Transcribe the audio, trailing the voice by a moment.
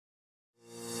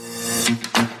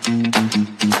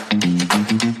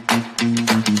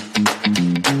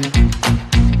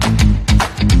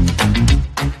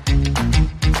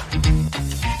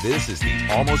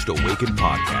Almost Awakened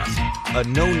podcast, a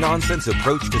no-nonsense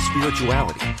approach to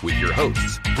spirituality with your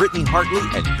hosts, Brittany Hartley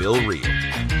and Bill Reel.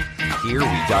 Here we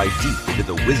dive deep into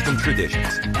the wisdom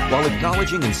traditions while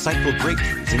acknowledging insightful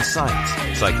breakthroughs in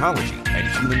science, psychology, and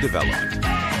human development.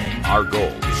 Our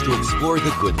goal is to explore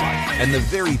the good life and the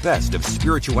very best of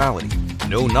spirituality.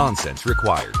 No nonsense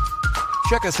required.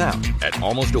 Check us out at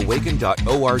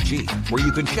almostawakened.org, where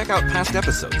you can check out past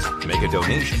episodes, make a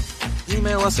donation,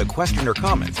 email us a question or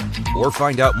comment, or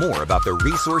find out more about the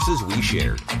resources we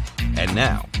shared. And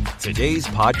now, today's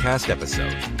podcast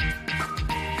episode.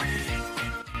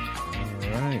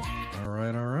 All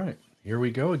right. Here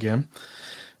we go again.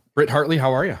 Britt Hartley,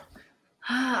 how are you?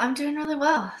 I'm doing really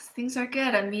well. Things are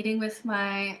good. I'm meeting with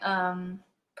my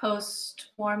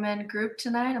post-Mormon group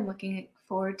tonight. I'm looking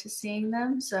forward to seeing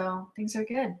them. So things are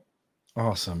good.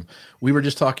 Awesome. We were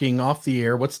just talking off the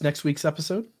air. What's next week's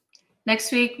episode?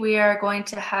 Next week, we are going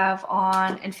to have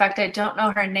on, in fact, I don't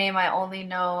know her name. I only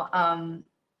know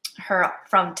her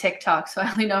from TikTok. So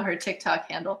I only know her TikTok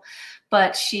handle.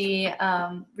 But she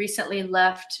recently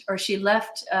left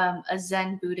a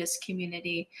Zen Buddhist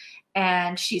community,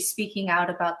 and she's speaking out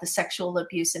about the sexual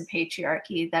abuse and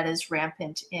patriarchy that is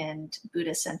rampant in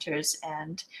Buddhist centers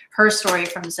and her story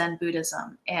from Zen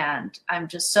Buddhism. And I'm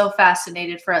just so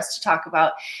fascinated for us to talk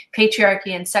about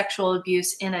patriarchy and sexual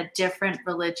abuse in a different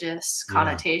religious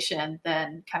connotation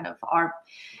than kind of our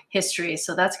history.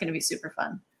 So that's going to be super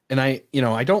fun. And I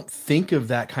don't think of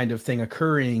that kind of thing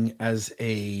occurring as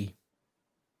a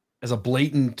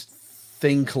blatant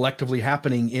thing collectively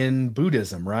happening in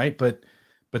Buddhism, right? But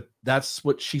that's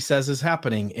what she says is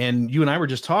happening. And you and I were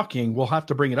just talking, we'll have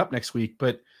to bring it up next week,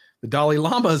 but the Dalai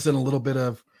Lama is in a little bit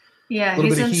of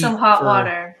he's in some hot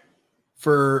water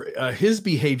for his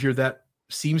behavior that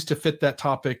seems to fit that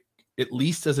topic, at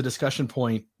least as a discussion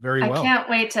point, very well. I can't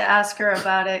wait to ask her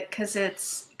about it because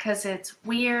it's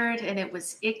weird and it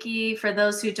was icky. For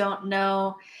those who don't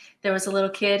know, there was a little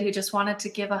kid who just wanted to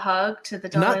give a hug to the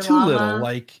Dalai Lama. Not too little,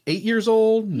 like 8 years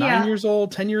old, 9 years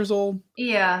old, 10 years old.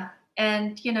 Yeah.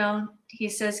 And, he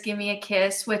says, give me a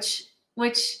kiss, which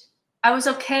I was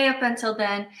okay up until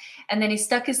then. And then he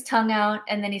stuck his tongue out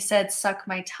and then he said, suck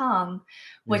my tongue,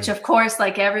 which of course,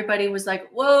 like everybody was like,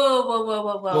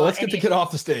 whoa. Well, let's get the kid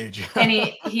off the stage. And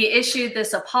he issued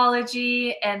this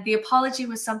apology, and the apology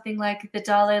was something like, the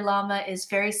Dalai Lama is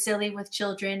very silly with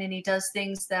children and he does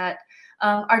things that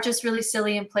are just really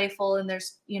silly and playful, and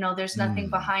there's nothing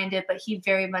behind it, but he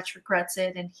very much regrets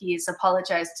it, and he's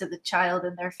apologized to the child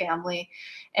and their family,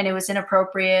 and it was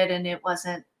inappropriate, and it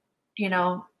wasn't,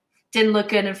 didn't look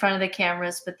good in front of the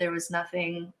cameras, but there was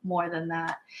nothing more than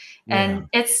that. And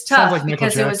it's tough. Sounds like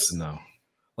because Michael it Jackson, was though.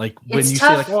 Like when you tough.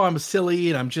 say like, oh, I'm silly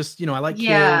and I'm just, I like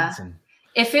kids. And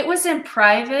if it was in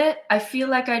private, I feel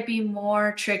like I'd be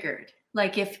more triggered.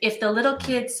 Like if the little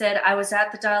kid said, I was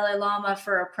at the Dalai Lama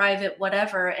for a private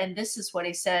whatever, and this is what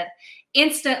he said,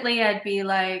 instantly I'd be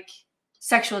like,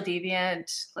 sexual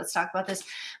deviant, let's talk about this.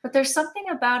 But there's something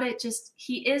about it, just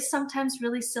he is sometimes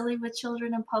really silly with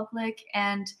children in public,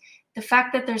 and the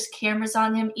fact that there's cameras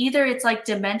on him, either it's like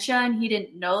dementia and he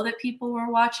didn't know that people were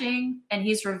watching and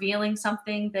he's revealing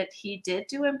something that he did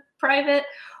do in private,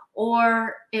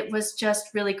 or it was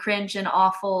just really cringe and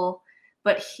awful,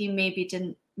 but he maybe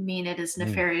didn't mean it as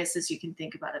nefarious as you can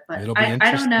think about it. But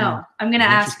I don't know. I'm going to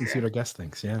ask her. See what our guest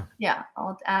thinks. Yeah,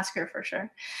 I'll ask her for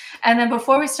sure. And then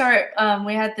before we start,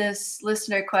 we had this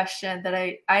listener question that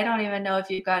I don't even know if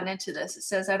you've gotten into this. It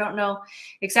says, I don't know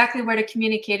exactly where to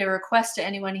communicate a request to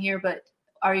anyone here, but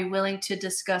are you willing to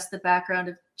discuss the background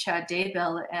of Chad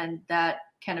Daybell and that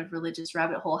kind of religious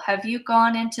rabbit hole? Have you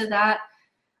gone into that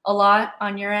a lot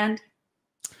on your end?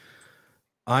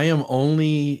 I am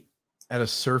only at a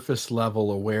surface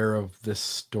level aware of this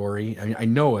story. I mean, I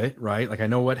know it, right? Like I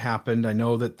know what happened. I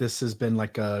know that this has been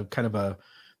like a kind of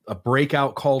a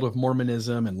breakout cult of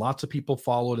Mormonism, and lots of people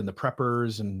followed, and the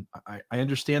preppers, and I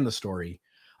understand the story.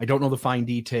 I don't know the fine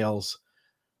details.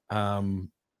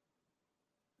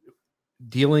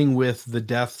 Dealing with the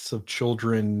deaths of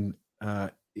children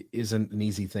isn't an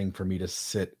easy thing for me to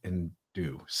sit and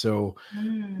do. So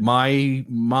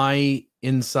my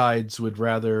insides would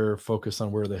rather focus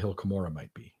on where the Hill Cumorah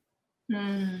might be.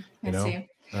 I see.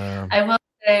 I will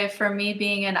say, for me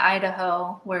being in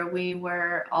Idaho, where we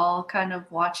were all kind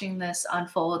of watching this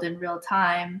unfold in real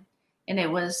time, and it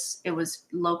was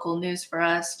local news for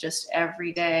us just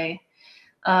every day.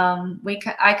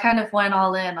 I kind of went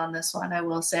all in on this one, I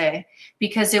will say,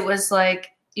 because it was like,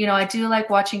 I do like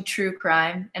watching true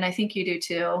crime, and I think you do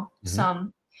too.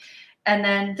 Some. And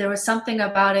then there was something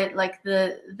about it, like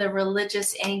the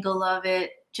religious angle of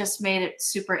it just made it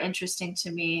super interesting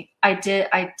to me.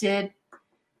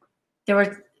 There there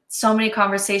were so many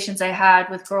conversations I had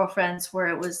with girlfriends where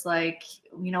it was like,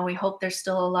 you know, we hope they're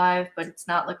still alive, but it's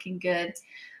not looking good.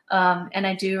 And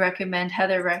I do recommend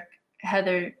Heather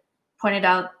pointed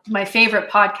out my favorite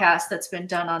podcast that's been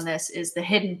done on this is the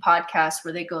Hidden podcast,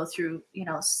 where they go through, you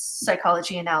know,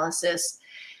 psychology analysis.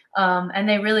 And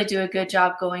they really do a good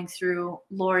job going through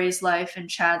Lori's life and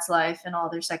Chad's life and all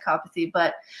their psychopathy.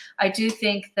 But I do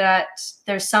think that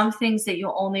there's some things that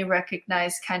you'll only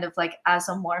recognize kind of like as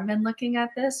a Mormon looking at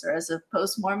this, or as a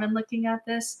post-Mormon looking at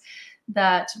this,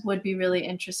 that would be really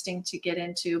interesting to get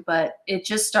into. But it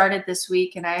just started this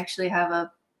week, and I actually have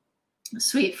a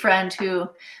sweet friend who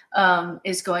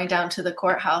is going down to the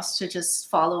courthouse to just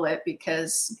follow it,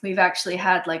 because we've actually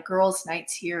had like girls'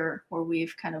 nights here where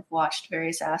we've kind of watched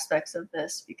various aspects of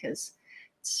this, because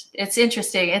it's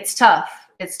interesting. It's tough.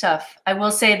 It's tough. I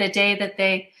will say the day that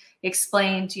they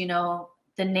explained, you know,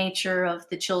 the nature of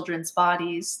the children's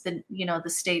bodies, the, you know, the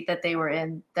state that they were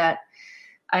in, that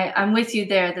I'm with you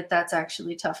there, that that's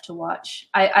actually tough to watch.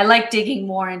 I like digging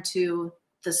more into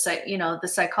the, you know, the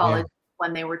psychology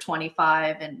when they were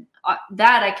 25, and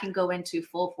that I can go into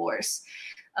full force.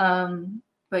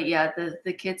 But yeah,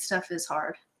 the kid stuff is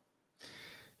hard.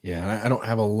 Yeah, I don't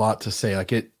have a lot to say.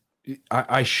 Like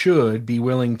I should be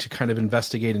willing to kind of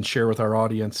investigate and share with our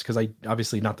audience, because I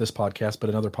obviously not this podcast, but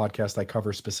another podcast I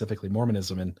cover specifically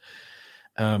Mormonism,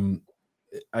 and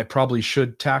I probably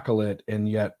should tackle it, and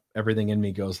yet everything in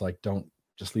me goes like, don't,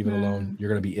 just leave it alone. You're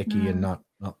going to be icky and not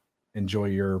enjoy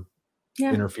your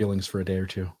inner feelings for a day or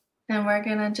two. And we're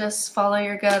going to just follow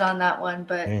your gut on that one.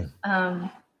 But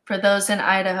for those in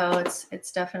Idaho,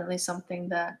 it's definitely something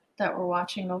that we're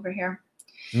watching over here.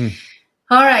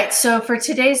 All right. So for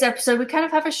today's episode, we kind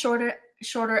of have a shorter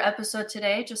episode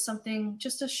today, just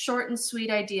a short and sweet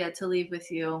idea to leave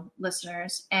with you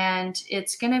listeners. And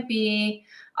it's going to be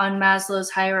on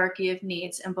Maslow's hierarchy of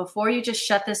needs. And before you just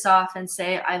shut this off and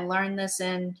say, I learned this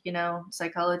in, you know,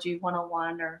 Psychology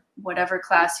 101 or whatever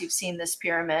class you've seen this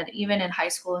pyramid, even in high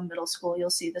school and middle school,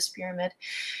 you'll see this pyramid.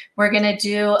 We're going to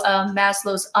do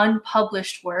Maslow's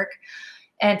unpublished work.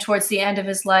 And towards the end of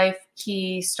his life,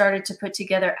 he started to put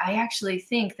together, I actually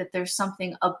think that there's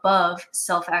something above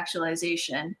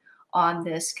self-actualization on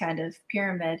this kind of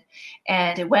pyramid.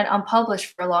 And it went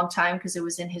unpublished for a long time because it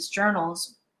was in his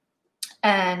journals.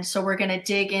 And so we're going to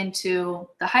dig into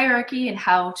the hierarchy and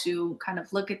how to kind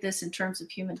of look at this in terms of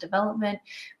human development.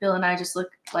 Bill and I just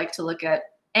like to look at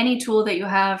any tool that you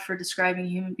have for describing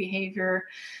human behavior.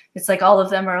 It's like all of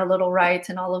them are a little right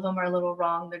and all of them are a little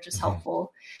wrong. They're just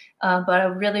helpful. But I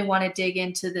really want to dig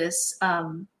into this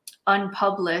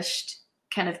unpublished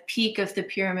kind of peak of the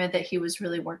pyramid that he was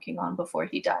really working on before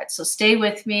he died. So stay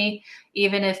with me,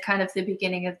 even if kind of the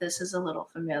beginning of this is a little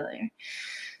familiar.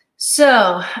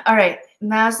 So, all right,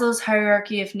 Maslow's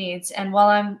hierarchy of needs. And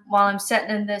while I'm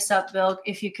setting this up, Bill,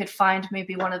 if you could find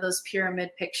maybe one of those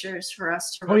pyramid pictures for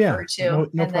us to refer to, no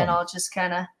and problem. then I'll just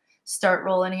kind of start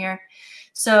rolling here.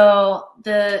 So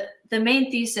the main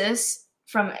thesis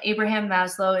from Abraham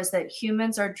Maslow is that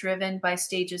humans are driven by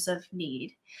stages of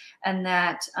need, and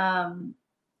that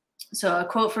so a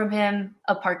quote from him: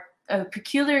 a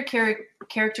peculiar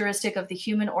characteristic of the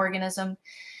human organism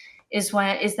is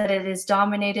that it is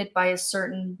dominated by a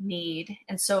certain need.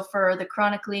 And so for the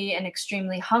chronically and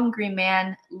extremely hungry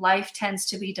man, life tends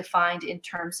to be defined in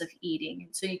terms of eating.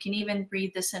 And so you can even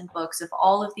read this in books. If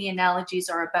all of the analogies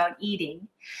are about eating,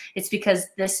 it's because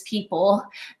this people,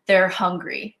 they're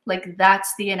hungry. Like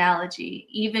that's the analogy.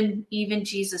 Even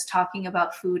Jesus talking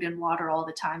about food and water all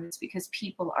the time, it's because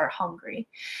people are hungry.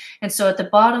 And so at the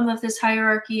bottom of this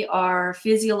hierarchy are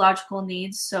physiological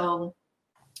needs. So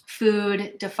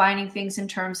food, defining things in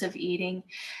terms of eating.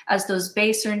 As those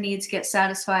baser needs get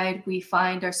satisfied, we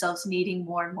find ourselves needing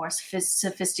more and more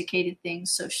sophisticated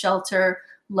things. So shelter,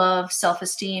 love,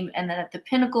 self-esteem. And then at the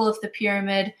pinnacle of the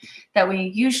pyramid that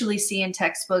we usually see in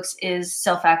textbooks is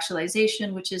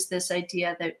self-actualization, which is this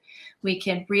idea that we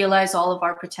can realize all of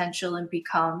our potential and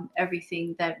become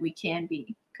everything that we can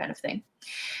be, kind of thing.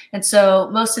 And so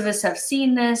most of us have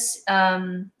seen this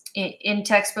in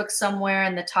textbooks somewhere,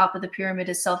 and the top of the pyramid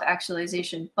is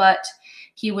self-actualization. But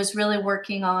he was really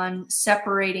working on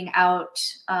separating out,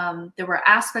 there were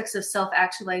aspects of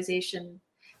self-actualization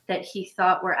that he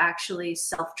thought were actually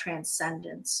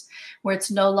self-transcendence, where it's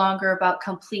no longer about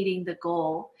completing the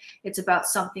goal. It's about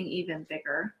something even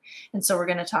bigger. And so we're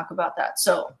going to talk about that.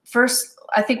 So first,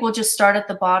 I think we'll just start at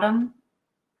the bottom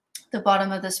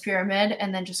of this pyramid,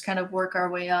 and then just kind of work our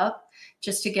way up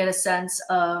just to get a sense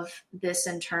of this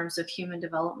in terms of human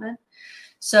development.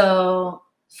 So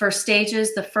for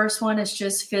stages, the first one is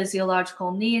just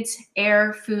physiological needs: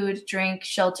 air, food, drink,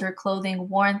 shelter, clothing,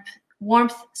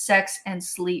 warmth, sex, and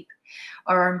sleep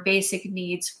are our basic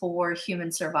needs for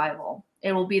human survival.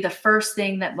 It will be the first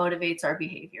thing that motivates our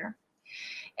behavior.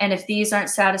 And if these aren't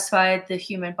satisfied, the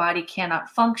human body cannot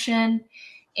function.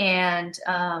 And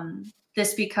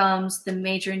this becomes the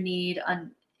major need.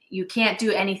 You can't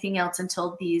do anything else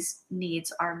until these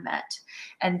needs are met.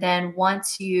 And then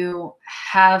once you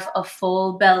have a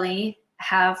full belly,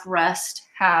 have rest,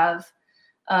 have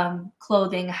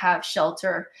clothing, have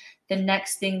shelter, the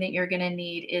next thing that you're going to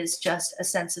need is just a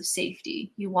sense of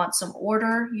safety. You want some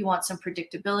order, you want some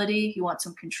predictability, you want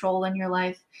some control in your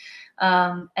life.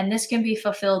 And this can be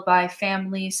fulfilled by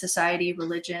family, society,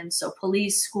 religion. So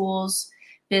police, schools,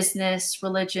 business,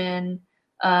 religion,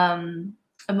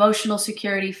 emotional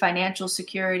security, financial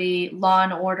security, law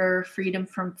and order, freedom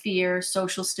from fear,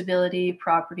 social stability,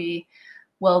 property,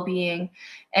 well-being.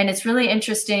 And it's really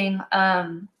interesting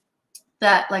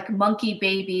that like monkey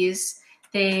babies,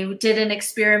 they did an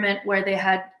experiment where they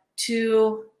had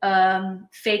two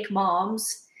fake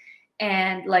moms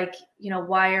and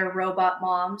wire robot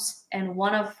moms. And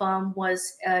one of them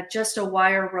was just a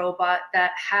wire robot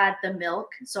that had the milk,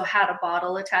 so had a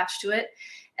bottle attached to it.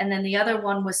 And then the other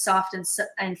one was soft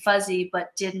and fuzzy,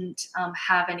 but didn't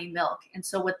have any milk. And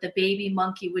so what the baby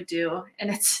monkey would do, and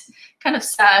it's kind of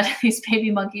sad, these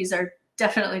baby monkeys are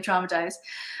definitely traumatized,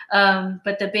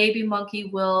 but the baby monkey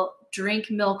will drink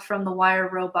milk from the wire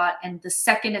robot, and the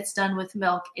second it's done with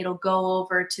milk, it'll go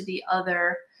over to the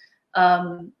other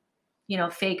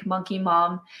fake monkey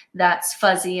mom that's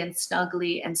fuzzy and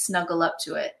snuggly and snuggle up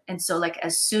to it. And so like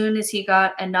as soon as he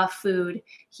got enough food,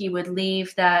 he would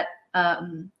leave that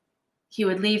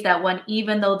one,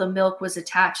 even though the milk was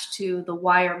attached to the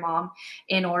wire mom,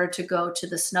 in order to go to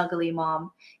the snuggly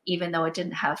mom, even though it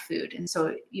didn't have food. And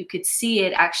so you could see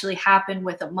it actually happen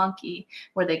with a monkey,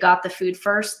 where they got the food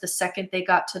first. The second they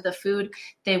got to the food,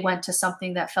 they went to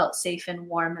something that felt safe and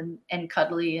warm and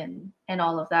cuddly and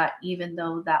all of that, even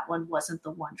though that one wasn't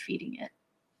the one feeding it.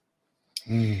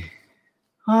 Mm.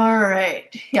 All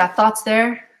right. Yeah. Thoughts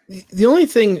there? The only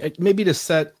thing, maybe to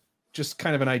set just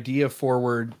kind of an idea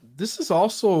forward, this is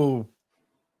also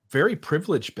very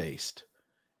privilege based,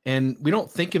 and we don't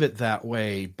think of it that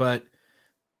way, but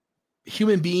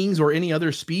human beings or any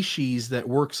other species that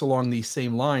works along these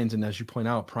same lines, and as you point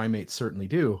out, primates certainly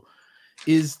do,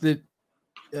 is that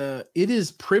it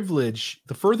is privilege.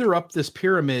 The further up this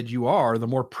pyramid you are, the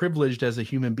more privileged as a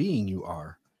human being you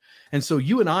are. And so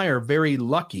you and I are very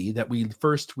lucky that we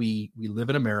live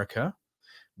in America.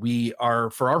 We are,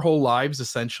 for our whole lives,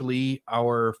 essentially,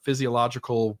 our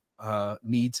physiological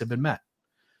needs have been met.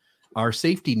 Our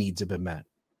safety needs have been met.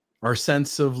 Our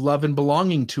sense of love and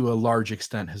belonging to a large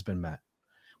extent has been met,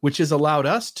 which has allowed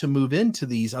us to move into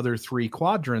these other three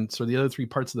quadrants, or the other three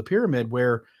parts of the pyramid,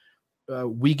 where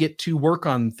we get to work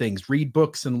on things, read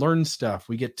books and learn stuff.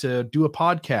 We get to do a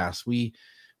podcast. We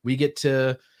get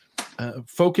to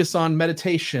focus on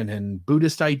meditation and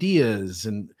Buddhist ideas,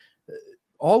 and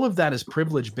all of that is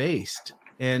privilege based.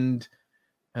 And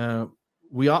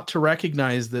we ought to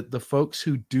recognize that the folks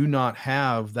who do not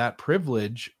have that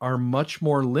privilege are much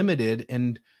more limited.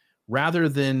 And rather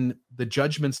than the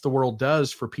judgments the world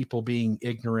does for people being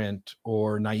ignorant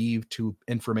or naive to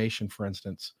information, for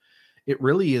instance, it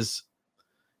really is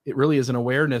an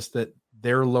awareness that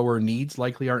their lower needs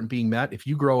likely aren't being met. If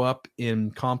you grow up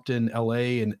in Compton,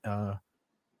 LA, and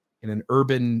in an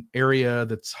urban area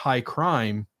that's high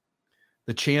crime,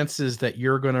 the chances that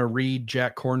you're going to read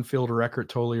Jack Kornfield or Eckhart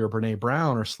Tolle or Brene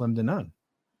Brown are slim to none.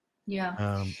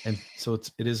 Yeah. And so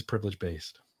it is privilege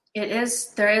based.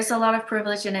 There is a lot of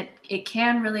privilege, and it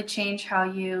can really change how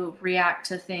you react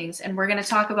to things. And we're going to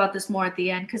talk about this more at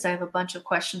the end, because I have a bunch of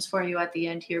questions for you at the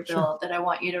end here, Bill, sure, that I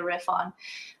want you to riff on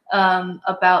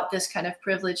about this kind of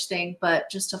privilege thing. But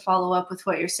just to follow up with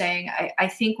what you're saying, I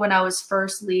think when I was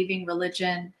first leaving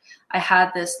religion, I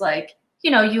had this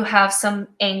you have some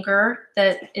anger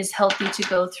that is healthy to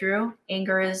go through.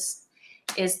 Anger is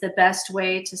the best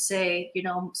way to say,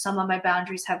 some of my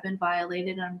boundaries have been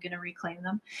violated and I'm going to reclaim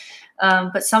them.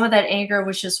 But some of that anger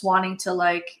was just wanting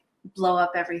to blow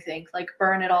up everything,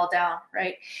 burn it all down.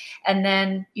 Right. And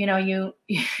then, you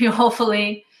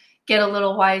hopefully get a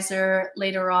little wiser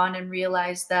later on and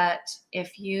realize that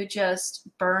if you just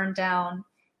burn down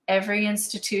every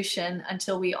institution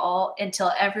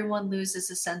until everyone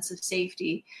loses a sense of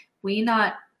safety, we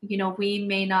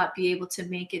may not be able to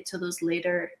make it to those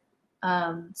later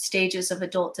stages of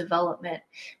adult development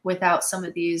without some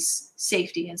of these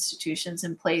safety institutions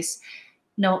in place.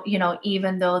 No,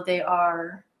 even though they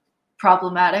are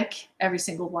problematic, every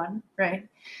single one, right?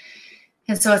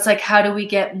 And so it's like, how do we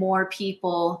get more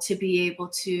people to be able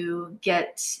to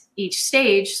get each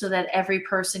stage so that every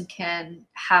person can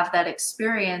have that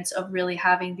experience of really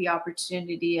having the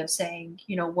opportunity of saying,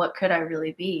 you know, what could I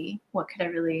really be? What could I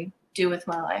really do with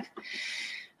my life?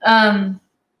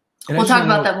 We'll talk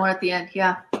about that more at the end.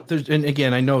 Yeah. And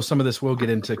again, I know some of this will get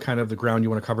into kind of the ground you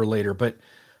want to cover later, but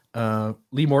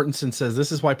Lee Mortensen says,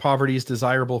 this is why poverty is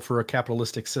desirable for a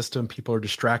capitalistic system. People are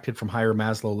distracted from higher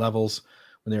Maslow levels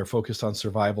when they are focused on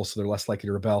survival, so they're less likely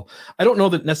to rebel. I don't know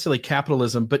that necessarily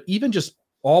capitalism, but even just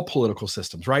all political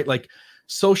systems, right? Like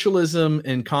socialism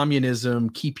and communism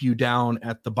keep you down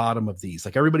at the bottom of these.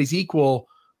 Like everybody's equal,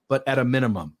 but at a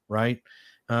minimum, right?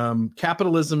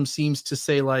 Capitalism seems to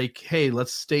say like, hey,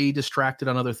 let's stay distracted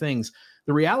on other things.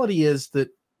 The reality is that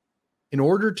in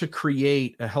order to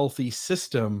create a healthy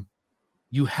system,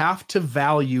 you have to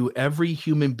value every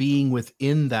human being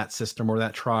within that system or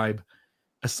that tribe,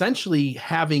 essentially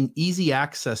having easy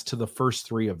access to the first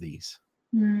three of these.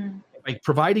 Like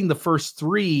providing the first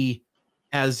three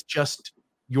as just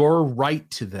your right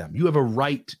to them. You have a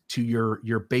right to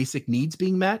your basic needs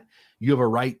being met. You have a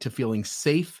right to feeling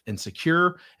safe and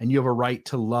secure, and you have a right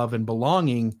to love and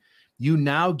belonging. You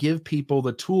now give people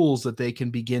the tools that they can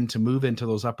begin to move into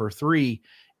those upper three,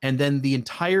 and then the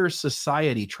entire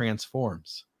society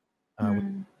transforms.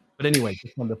 But anyway,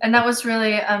 and that was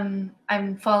really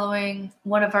I'm following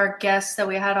one of our guests that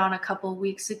we had on a couple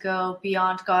weeks ago.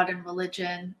 Beyond God and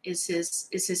Religion is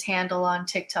his handle on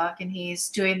TikTok, and he's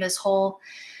doing this whole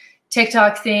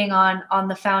TikTok thing on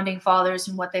the founding fathers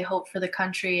and what they hope for the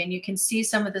country. And you can see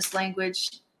some of this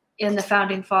language in the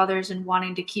founding fathers and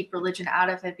wanting to keep religion out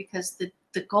of it, because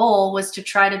the goal was to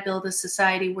try to build a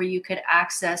society where you could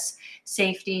access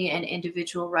safety and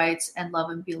individual rights and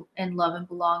love and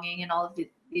belonging and all of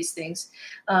these things,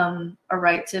 a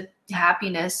right to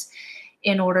happiness,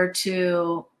 in order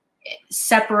to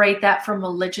separate that from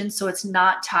religion, so it's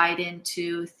not tied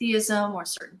into theism or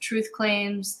certain truth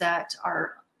claims that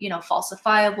are, you know,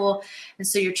 falsifiable. And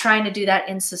so you're trying to do that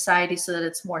in society so that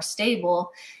it's more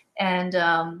stable. And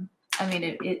I mean,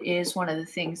 it is one of the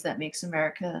things that makes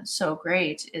America so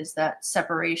great, is that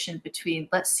separation between,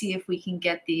 let's see if we can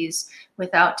get these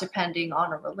without depending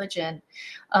on a religion,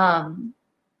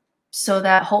 so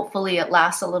that hopefully it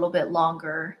lasts a little bit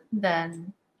longer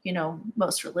than, you know,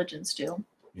 most religions do.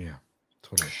 Yeah,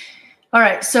 totally. All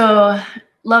right. So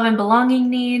love and belonging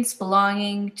needs,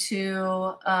 belonging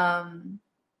to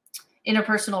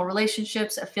interpersonal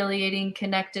relationships, affiliating,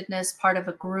 connectedness, part of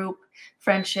a group,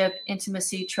 friendship,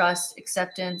 intimacy, trust,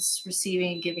 acceptance,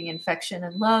 receiving, giving affection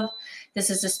and love. This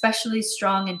is especially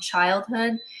strong in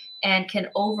childhood and can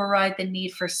override the need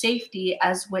for safety,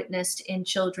 as witnessed in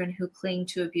children who cling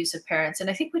to abusive parents. And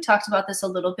I think we talked about this a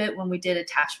little bit when we did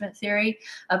attachment theory,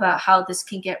 about how this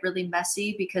can get really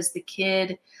messy because the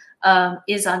kid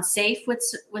is unsafe with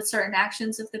certain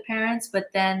actions of the parents,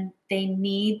 but then they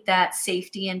need that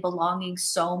safety and belonging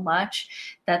so much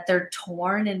that they're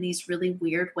torn in these really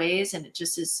weird ways. And it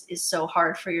just is so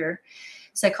hard for your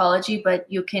psychology. But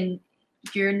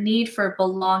your need for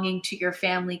belonging to your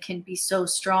family can be so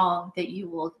strong that you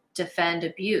will defend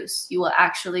abuse. You will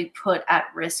actually put at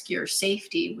risk your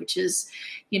safety, which is,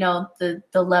 you know, the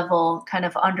level kind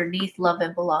of underneath love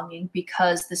and belonging,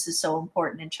 because this is so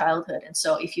important in childhood. And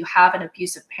so if you have an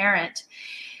abusive parent,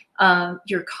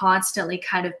 you're constantly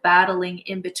kind of battling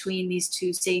in between these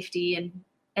two, safety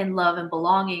and love and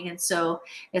belonging. And so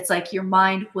it's like your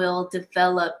mind will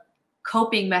develop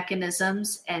coping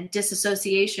mechanisms and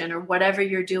disassociation or whatever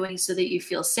you're doing so that you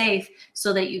feel safe,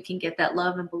 so that you can get that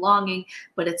love and belonging,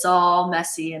 but it's all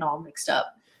messy and all mixed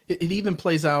up. It even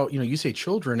plays out, you know, you say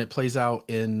children, it plays out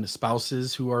in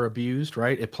spouses who are abused,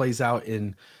 right? It plays out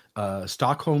in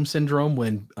Stockholm syndrome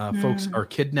when folks are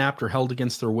kidnapped or held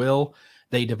against their will.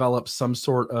 They develop some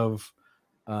sort of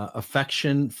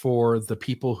affection for the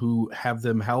people who have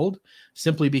them held,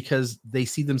 simply because they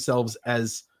see themselves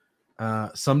as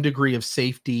some degree of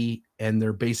safety and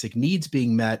their basic needs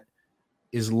being met,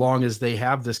 as long as they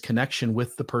have this connection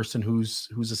with the person who's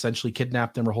essentially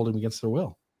kidnapped them or holding them against their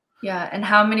will. Yeah. And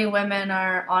how many women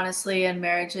are honestly in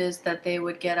marriages that they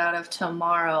would get out of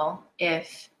tomorrow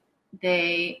if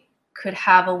they could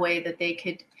have a way that they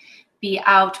could be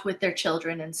out with their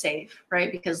children and safe,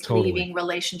 right? Because leaving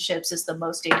relationships is the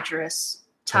most dangerous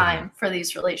time for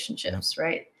these relationships,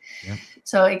 right? Yeah.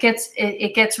 So it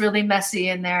gets really messy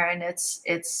in there, and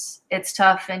it's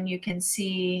tough. And you can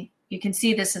see, You can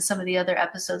see this in some of the other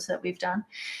episodes that we've done.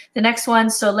 The next one,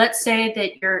 so let's say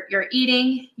that you're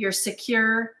eating, you're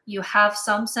secure, you have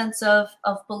some sense of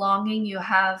belonging, you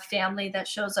have family that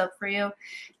shows up for you.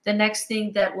 The next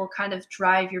thing that will kind of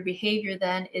drive your behavior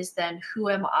then is who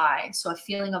am I? So a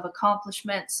feeling of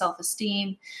accomplishment,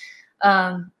 self-esteem,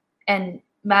 and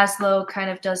Maslow kind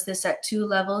of does this at 2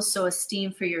 levels. So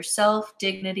esteem for yourself,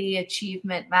 dignity,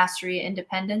 achievement, mastery,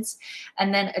 independence,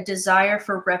 and then a desire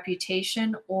for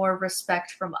reputation or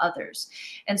respect from others.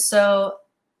 And so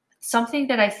something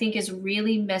that I think is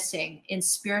really missing in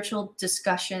spiritual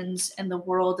discussions in the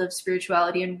world of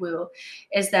spirituality and woo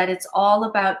is that it's all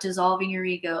about dissolving your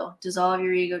ego, dissolve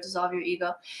your ego, dissolve your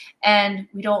ego. And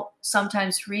we don't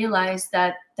sometimes realize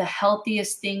that the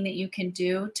healthiest thing that you can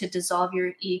do to dissolve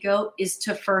your ego is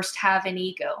to first have an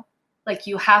ego. Like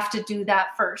you have to do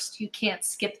that first. You can't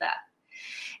skip that.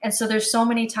 And so there's so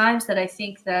many times that I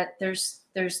think that there's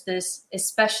this,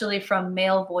 especially from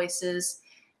male voices,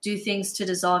 do things to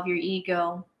dissolve your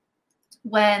ego,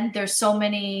 when there's so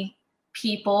many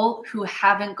people who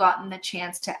haven't gotten the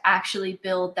chance to actually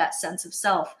build that sense of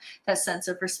self, that sense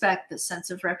of respect, that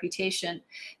sense of reputation,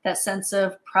 that sense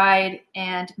of pride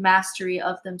and mastery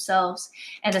of themselves.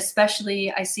 And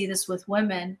especially I see this with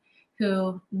women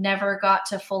who never got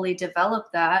to fully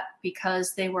develop that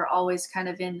because they were always kind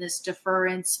of in this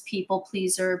deference, people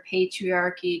pleaser,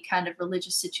 patriarchy kind of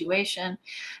religious situation.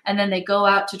 And then they go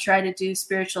out to try to do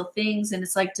spiritual things and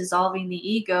it's like dissolving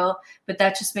the ego, but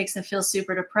that just makes them feel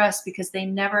super depressed because they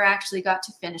never actually got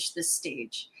to finish this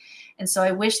stage. And so I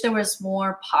wish there was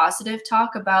more positive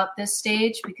talk about this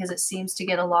stage because it seems to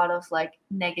get a lot of like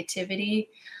negativity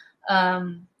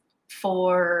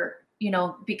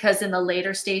because in the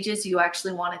later stages, you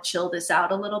actually want to chill this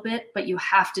out a little bit, but you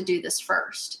have to do this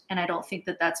first. And I don't think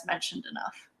that that's mentioned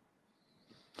enough.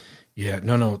 Yeah,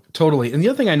 no, totally. And the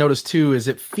other thing I noticed too, is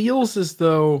it feels as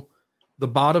though the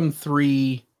bottom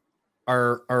 3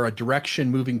 are a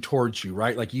direction moving towards you,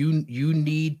 right? Like you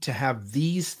need to have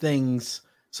these things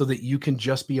so that you can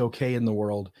just be okay in the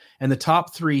world. And the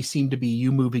top 3 seem to be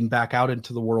you moving back out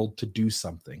into the world to do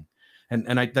something.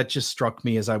 And that just struck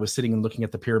me as I was sitting and looking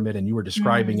at the pyramid and you were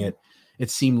describing it. It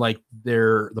seemed like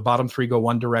the bottom 3 go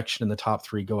one direction and the top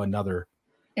 3 go another.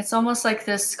 It's almost like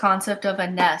this concept of a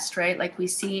nest, right? Like we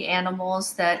see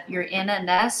animals that you're in a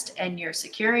nest and you're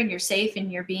secure and you're safe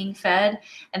and you're being fed.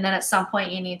 And then at some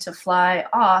point you need to fly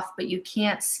off, but you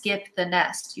can't skip the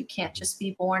nest. You can't just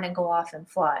be born and go off and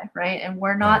fly, right? And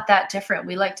we're not that different.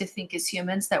 We like to think as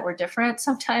humans that we're different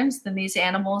sometimes than these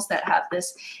animals that have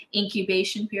this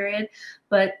incubation period.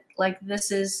 But like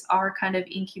this is our kind of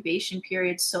incubation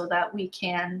period so that we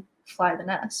can fly the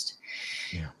nest.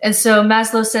 Yeah. And so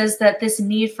Maslow says that this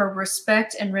need for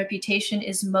respect and reputation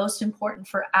is most important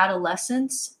for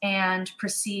adolescence and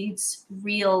precedes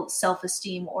real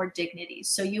self-esteem or dignity.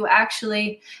 So you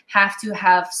actually have to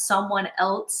have someone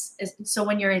else. So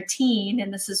when you're a teen,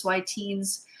 and this is why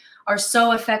teens are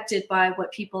so affected by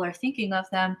what people are thinking of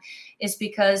them, is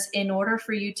because in order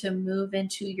for you to move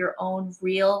into your own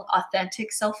real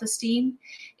authentic self-esteem,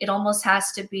 it almost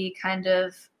has to be kind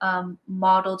of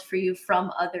modeled for you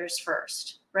from others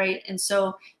first, right? And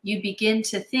so you begin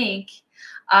to think,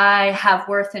 I have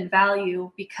worth and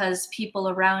value because people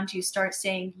around you start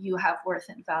saying you have worth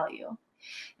and value.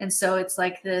 And so it's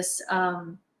like this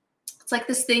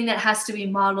thing that has to be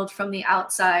modeled from the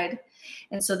outside.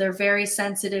 And so they're very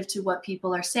sensitive to what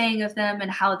people are saying of them and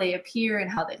how they appear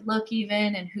and how they look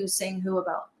even, and who's saying who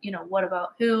about, what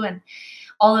about who and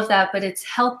all of that. But it's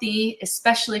healthy,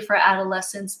 especially for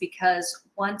adolescents, because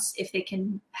if they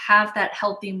can have that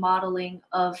healthy modeling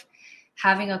of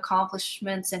having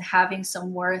accomplishments and having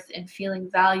some worth and feeling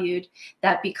valued,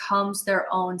 that becomes their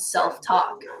own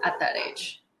self-talk at that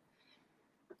age.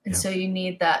 And so you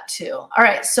need that too. All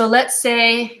right. So let's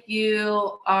say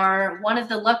you are one of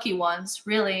the lucky ones,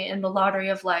 really, in the lottery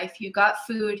of life. You got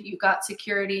food, you got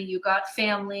security, you got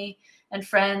family and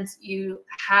friends. You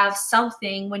have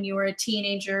something when you were a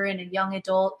teenager and a young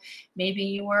adult. Maybe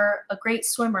you were a great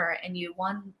swimmer and you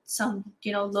won some,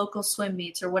 local swim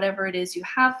meets or whatever it is. You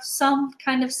have some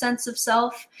kind of sense of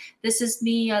self. This is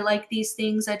me. I like these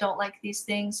things. I don't like these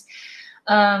things.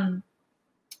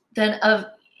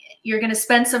 You're going to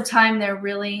spend some time there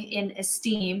really in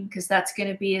esteem, because that's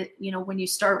going to be, when you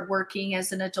start working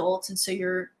as an adult. And so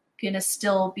you're going to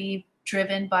still be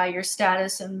driven by your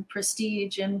status and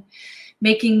prestige and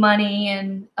making money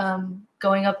and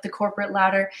going up the corporate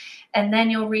ladder. And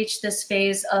then you'll reach this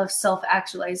phase of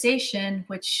self-actualization,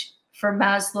 which for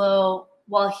Maslow,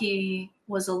 while he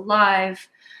was alive,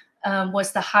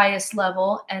 was the highest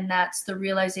level, and that's the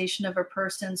realization of a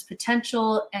person's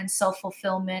potential and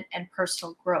self-fulfillment and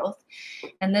personal growth.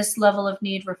 And this level of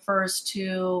need refers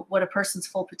to what a person's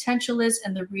full potential is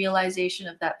and the realization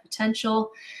of that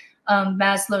potential.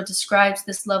 Maslow describes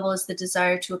this level as the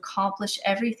desire to accomplish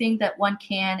everything that one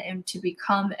can and to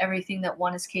become everything that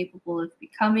one is capable of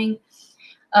becoming.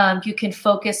 You can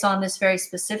focus on this very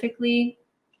specifically,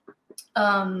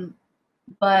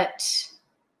 but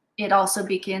it also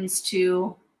begins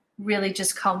to really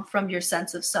just come from your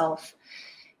sense of self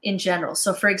in general.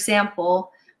 So, for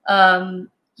example,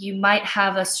 you might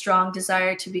have a strong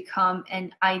desire to become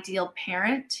an ideal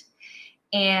parent.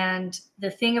 And the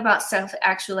thing about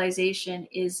self-actualization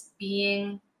is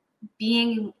being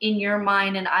in your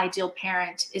mind an ideal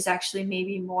parent is actually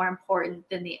maybe more important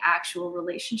than the actual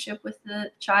relationship with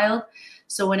the child.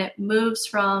 So when it moves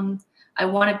from I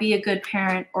want to be a good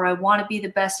parent, or I want to be the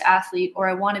best athlete, or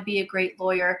I want to be a great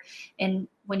lawyer, and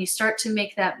when you start to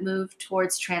make that move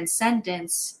towards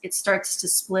transcendence, it starts to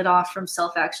split off from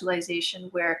self-actualization,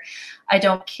 where I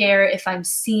don't care if I'm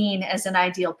seen as an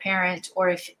ideal parent or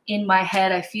if in my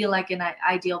head I feel like an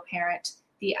ideal parent.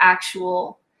 The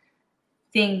actual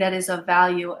thing that is of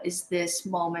value is this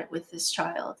moment with this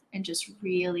child, and just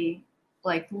really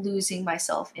like losing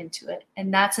myself into it.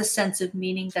 And that's a sense of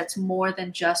meaning that's more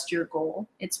than just your goal.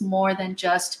 It's more than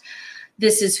just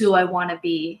this is who I want to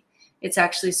be. It's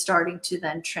actually starting to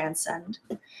then transcend.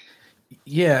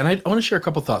 Yeah, and I want to share a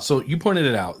couple thoughts. So you pointed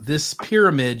it out. This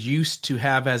pyramid used to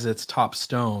have as its top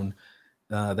stone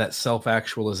that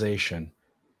self-actualization.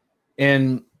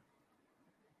 And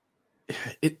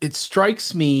it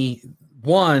strikes me,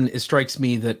 it strikes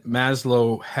me that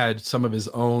Maslow had some of his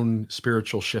own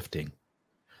spiritual shifting.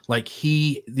 Like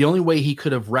the only way he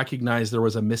could have recognized there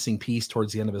was a missing piece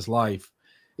towards the end of his life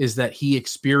is that he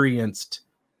experienced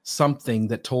something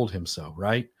that told him so,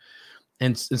 right?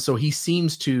 And so he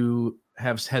seems to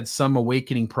have had some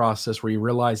awakening process where he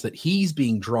realized that he's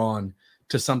being drawn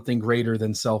to something greater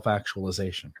than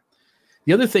self-actualization.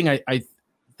 The other thing I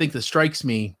think that strikes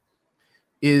me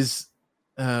is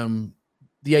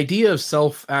the idea of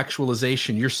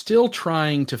self-actualization. You're still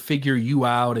trying to figure you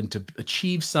out and to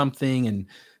achieve something and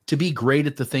to be great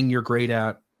at the thing you're great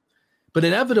at. But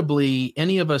inevitably,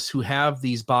 any of us who have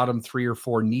these bottom 3 or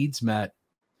 4 needs met,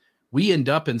 we end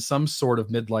up in some sort of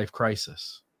midlife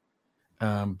crisis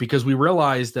because we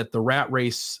realize that the rat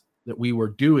race that we were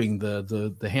doing,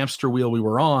 the hamster wheel we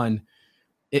were on,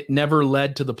 it never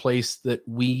led to the place that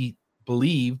we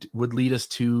believed would lead us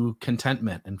to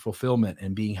contentment and fulfillment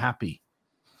and being happy.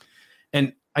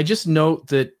 And I just note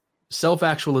that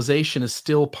self-actualization is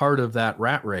still part of that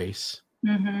rat race.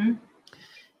 Mm-hmm.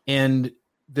 And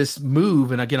this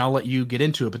move, and again, I'll let you get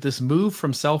into it, but this move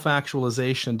from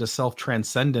self-actualization to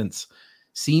self-transcendence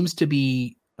seems to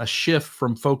be a shift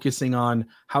from focusing on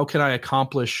how can I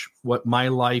accomplish what my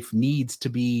life needs to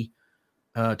be,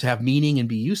 to have meaning and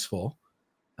be useful,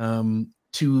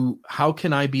 to how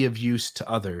can I be of use to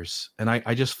others? And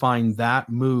I just find that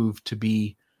move to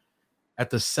be at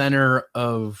the center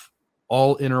of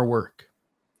all inner work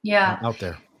out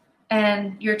there.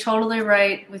 And you're totally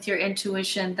right with your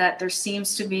intuition that there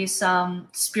seems to be some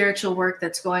spiritual work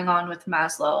that's going on with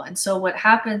Maslow. And so what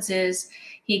happens is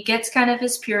he gets kind of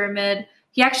his pyramid.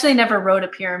 He actually never wrote a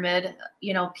pyramid.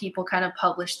 You know, people kind of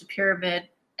published the pyramid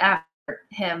after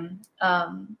him,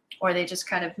 or they just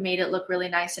kind of made it look really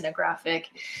nice in a graphic.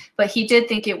 But he did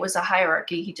think it was a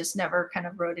hierarchy. He just never kind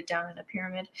of wrote it down in a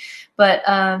pyramid. But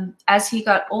as he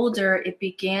got older, it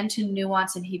began to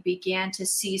nuance, and he began to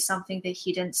see something that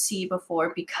he didn't see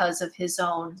before because of his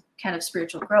own kind of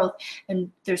spiritual growth.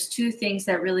 And there's 2 things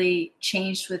that really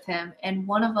changed with him. And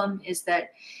one of them is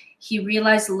that he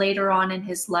realized later on in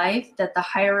his life that the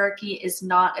hierarchy is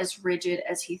not as rigid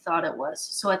as he thought it was.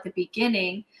 So at the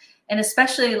beginning, and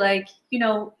especially like, you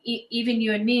know, even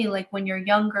you and me, like when you're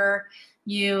younger,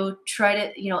 you try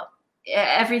to, you know,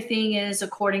 everything is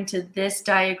according to this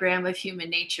diagram of human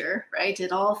nature, right?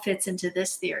 It all fits into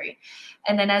this theory.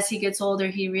 And then as he gets older,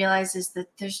 he realizes that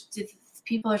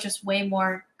people are just way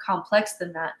more complex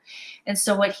than that. And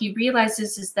so what he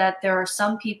realizes is that there are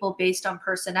some people based on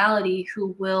personality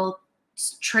who will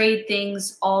trade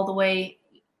things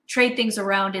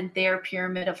around in their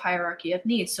pyramid of hierarchy of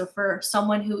needs. So for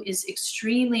someone who is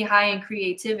extremely high in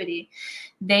creativity,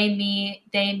 they may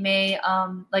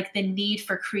like the need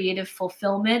for creative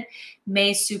fulfillment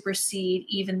may supersede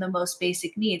even the most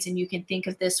basic needs. And you can think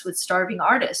of this with starving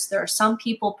artists. There are some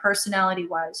people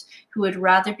personality-wise who would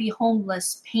rather be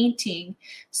homeless painting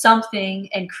something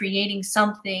and creating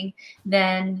something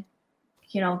than,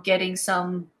 you know, getting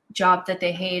some job that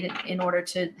they hate in order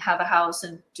to have a house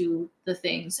and do the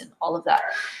things and all of that.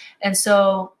 And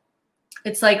so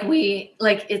it's like we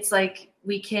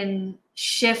can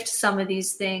shift some of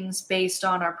these things based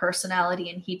on our personality,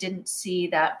 and he didn't see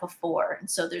that before. And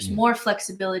so there's more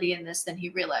flexibility in this than he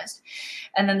realized.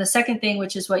 And then the second thing,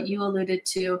 which is what you alluded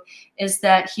to, is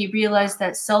that he realized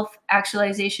that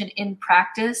self-actualization in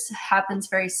practice happens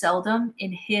very seldom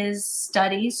in his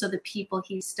study. So the people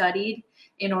he studied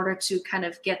in order to kind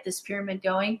of get this pyramid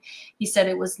going, he said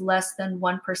it was less than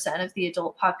 1% of the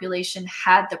adult population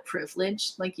had the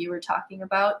privilege, like you were talking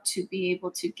about, to be able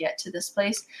to get to this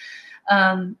place.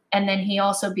 And then he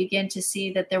also began to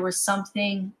see that there was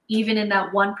something, even in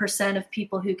that 1% of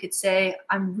people who could say,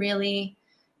 I'm really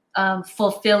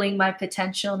fulfilling my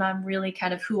potential and I'm really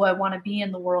kind of who I want to be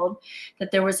in the world, that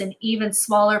there was an even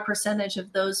smaller percentage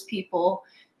of those people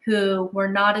who were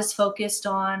not as focused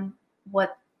on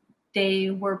what they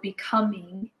were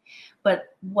becoming,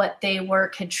 but what they were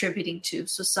contributing to.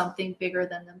 So something bigger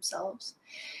than themselves.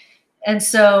 And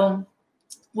so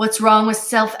what's wrong with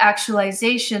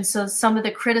self-actualization? So some of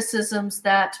the criticisms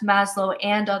that Maslow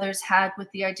and others had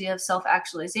with the idea of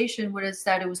self-actualization was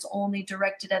that it was only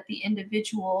directed at the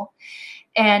individual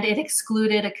and it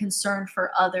excluded a concern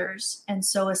for others. And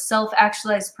so a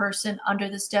self-actualized person under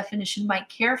this definition might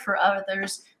care for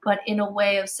others, but in a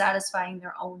way of satisfying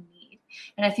their own need.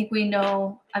 And I think we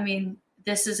know, I mean,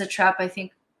 this is a trap I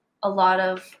think a lot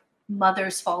of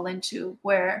mothers fall into,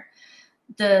 where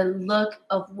the look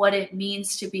of what it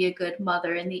means to be a good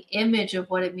mother and the image of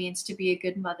what it means to be a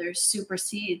good mother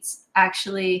supersedes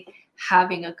actually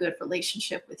having a good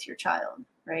relationship with your child,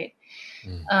 right?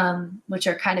 Which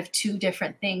are kind of two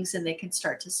different things, and they can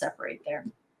start to separate there.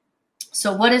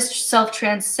 So what is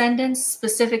self-transcendence?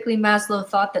 Specifically, Maslow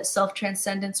thought that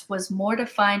self-transcendence was more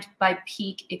defined by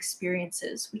peak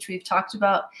experiences, which we've talked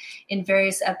about in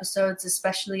various episodes,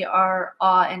 especially our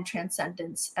awe and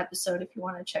transcendence episode, if you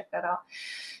want to check that out.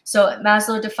 So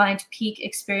Maslow defined peak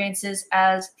experiences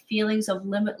as feelings of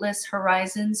limitless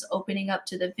horizons opening up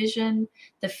to the vision,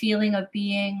 the feeling of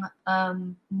being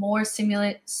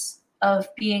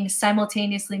being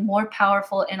simultaneously more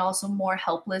powerful and also more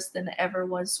helpless than ever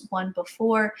was one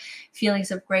before,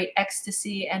 feelings of great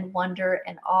ecstasy and wonder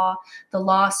and awe, the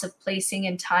loss of placing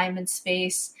in time and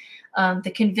space,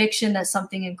 the conviction that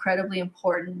something incredibly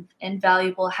important and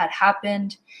valuable had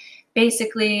happened.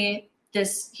 Basically,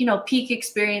 this, peak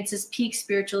experiences, peak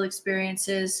spiritual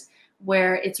experiences,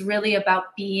 where it's really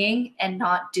about being and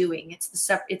not doing.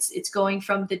 It's going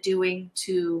from the doing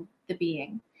to the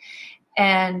being.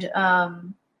 And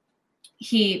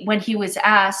when he was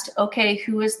asked, okay,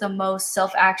 who is the most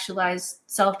self-actualized,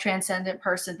 self-transcendent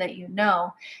person that you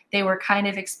know, they were kind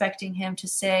of expecting him to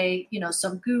say,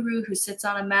 some guru who sits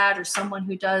on a mat, or someone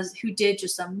who did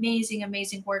just amazing,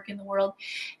 amazing work in the world.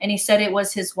 And he said it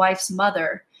was his wife's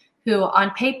mother, who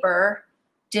on paper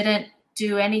didn't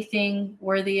do anything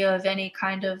worthy of any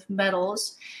kind of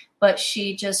medals, but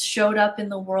she just showed up in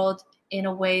the world in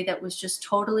a way that was just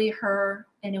totally her,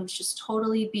 and it was just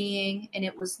totally being, and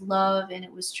it was love, and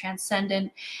it was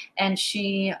transcendent. And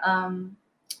she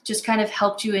just kind of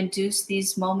helped you induce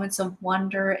these moments of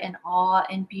wonder and awe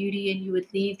and beauty, and you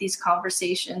would leave these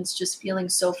conversations just feeling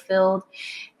so filled.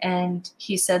 And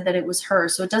he said that it was her.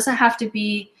 So it doesn't have to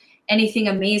be anything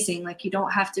amazing. Like, you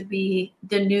don't have to be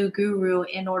the new guru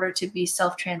in order to be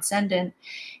self-transcendent.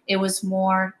 It was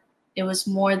more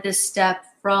this step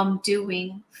from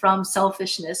doing, from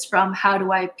selfishness, from how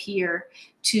do I appear,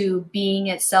 to being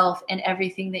itself, and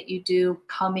everything that you do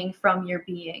coming from your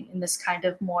being in this kind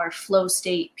of more flow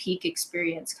state, peak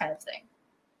experience kind of thing.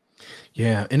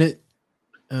 Yeah. And it,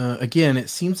 again, it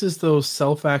seems as though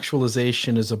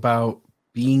self-actualization is about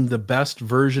being the best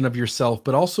version of yourself,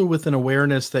 but also with an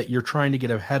awareness that you're trying to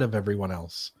get ahead of everyone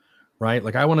else, right?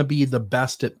 Like, I want to be the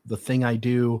best at the thing I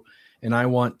do, and I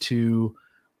want to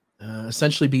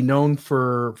essentially be known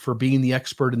for being the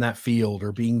expert in that field,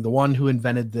 or being the one who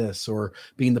invented this, or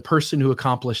being the person who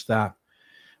accomplished that.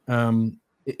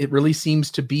 It really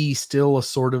seems to be still a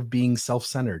sort of being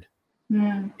self-centered.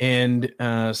 Yeah. And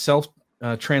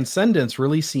transcendence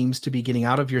really seems to be getting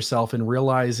out of yourself and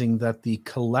realizing that the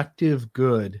collective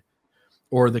good,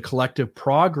 or the collective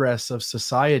progress of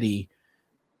society,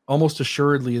 almost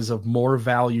assuredly is of more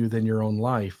value than your own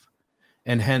life.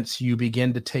 And hence you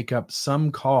begin to take up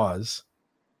some cause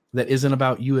that isn't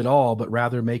about you at all, but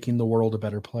rather making the world a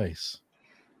better place.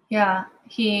 Yeah.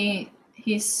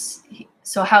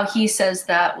 So how he says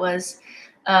that was,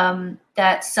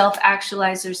 that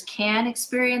self-actualizers can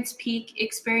experience peak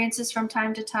experiences from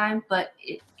time to time, but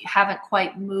you haven't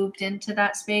quite moved into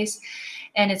that space.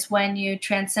 And it's when you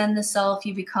transcend the self,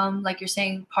 you become, like you're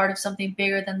saying, part of something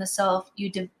bigger than the self.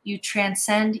 You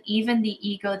transcend even the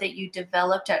ego that you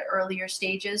developed at earlier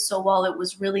stages. So while it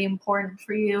was really important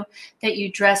for you that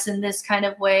you dress in this kind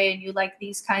of way and you like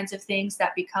these kinds of things,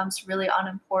 that becomes really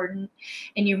unimportant.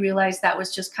 And you realize that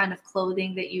was just kind of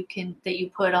clothing that you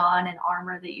put on, and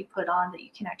armor that you put on that you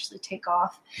can actually take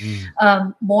off.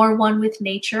 More one with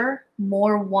nature,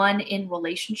 more one in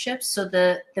relationships. So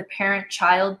the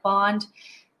parent-child bond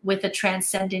with a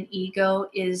transcendent ego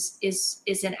is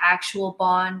an actual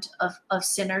bond of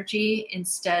synergy,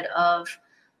 instead of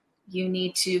you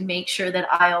need to make sure that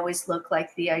I always look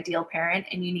like the ideal parent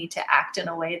and you need to act in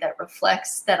a way that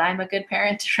reflects that I'm a good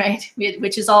parent, right?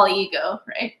 Which is all ego,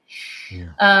 right?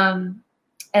 Yeah.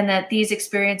 And that these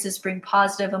experiences bring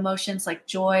positive emotions like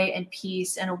joy and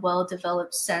peace and a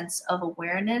well-developed sense of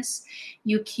awareness.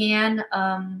 You can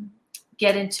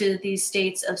get into these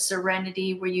states of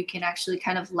serenity where you can actually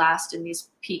kind of last in these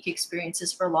peak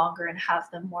experiences for longer and have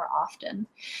them more often.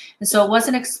 And so it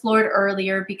wasn't explored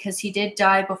earlier because he did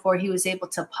die before he was able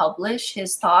to publish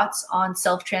his thoughts on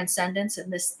self-transcendence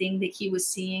and this thing that he was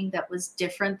seeing that was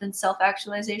different than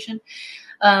self-actualization.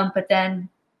 But then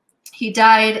he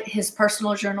died. His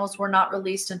personal journals were not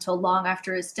released until long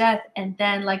after his death. And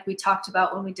then, like we talked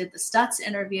about when we did the Stutz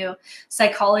interview,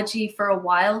 psychology for a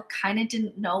while kind of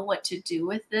didn't know what to do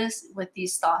with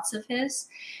these thoughts of his,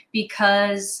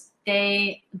 because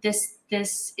this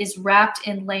is wrapped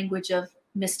in language of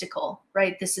mystical,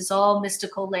 right? This is all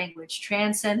mystical language.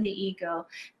 Transcend the ego,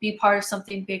 be part of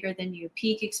something bigger than you,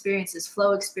 peak experiences,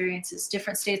 flow experiences,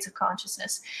 different states of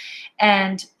consciousness.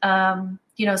 And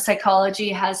psychology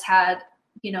has had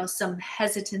some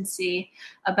hesitancy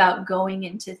about going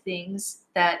into things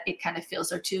that it kind of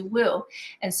feels are too woo.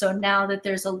 And so now that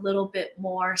there's a little bit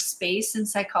more space in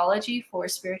psychology for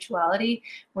spirituality,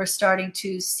 we're starting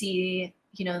to see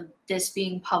this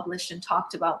being published and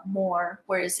talked about more,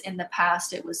 whereas in the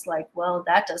past it was like, well,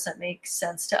 that doesn't make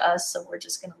sense to us, so we're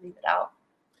just going to leave it out.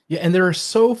 Yeah, and there are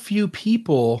so few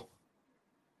people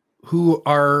who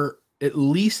are at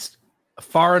least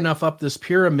far enough up this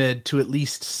pyramid to at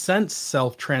least sense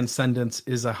self-transcendence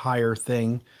is a higher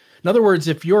thing. In other words,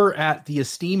 if you're at the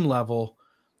esteem level,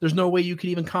 there's no way you could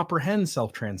even comprehend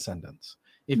self-transcendence.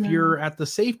 If you're at the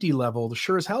safety level, there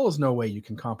sure as hell is no way you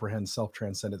can comprehend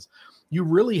self-transcendence. You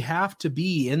really have to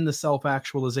be in the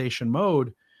self-actualization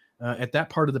mode at that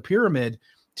part of the pyramid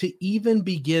to even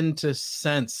begin to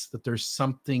sense that there's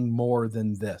something more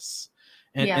than this.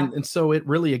 And so it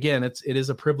really, again, it is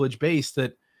a privilege base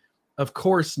that, of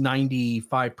course,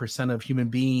 95% of human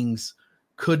beings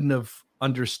couldn't have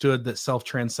understood that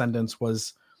self-transcendence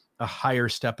was a higher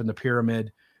step in the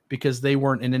pyramid because they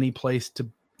weren't in any place to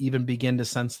even begin to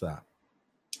sense that.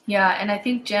 Yeah, and I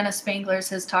think Jana Spanglers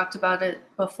has talked about it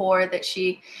before, that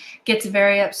she gets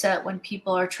very upset when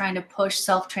people are trying to push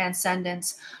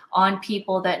self-transcendence on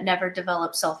people that never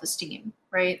develop self-esteem,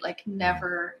 right? Like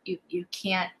never, you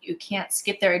can't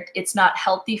skip there. It's not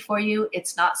healthy for you.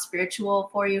 It's not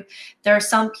spiritual for you. There are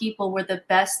some people where the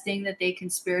best thing that they can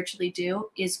spiritually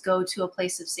do is go to a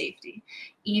place of safety.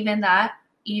 Even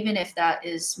if that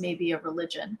is maybe a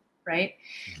religion, right?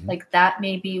 Like that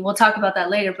may be, we'll talk about that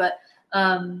later, but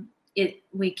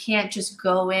we can't just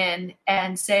go in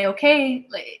and say, okay,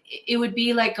 it would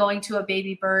be like going to a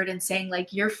baby bird and saying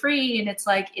like, you're free. And it's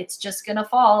like, it's just going to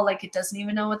fall. Like, it doesn't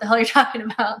even know what the hell you're talking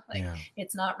about. Like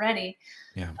it's not ready.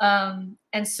 Yeah.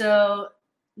 And so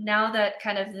now that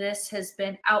kind of this has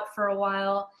been out for a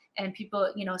while and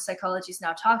people, psychology is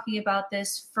now talking about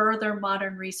this, further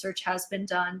modern research has been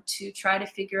done to try to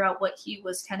figure out what he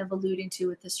was kind of alluding to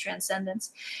with this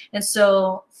transcendence. And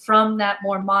so from that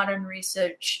more modern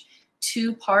research,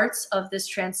 2 parts of this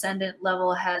transcendent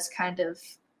level has kind of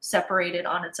separated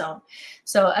on its own.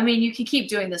 So, I mean, you can keep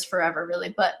doing this forever,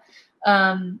 really, but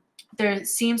there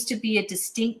seems to be a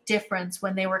distinct difference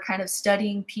when they were kind of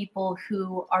studying people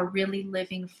who are really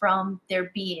living from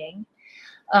their being.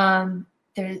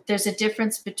 There's a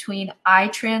difference between I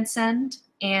transcend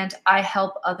and I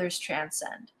help others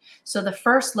transcend. So the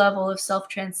first level of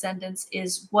self-transcendence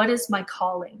is, what is my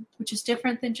calling, which is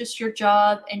different than just your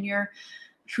job and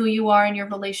who you are in your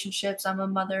relationships. I'm a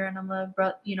mother and I'm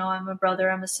a brother,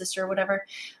 I'm a sister, whatever.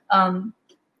 And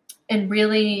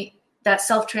really that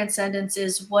self-transcendence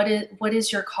is what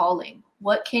is your calling?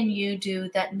 What can you do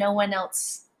that no one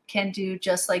else can do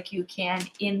just like you can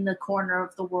in the corner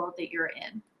of the world that you're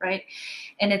in, right?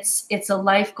 And it's a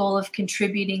life goal of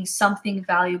contributing something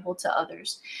valuable to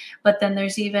others. But then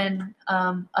there's even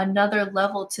another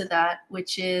level to that,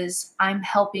 which is I'm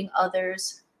helping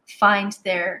others find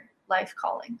their life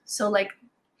calling. So like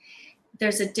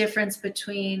there's a difference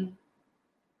between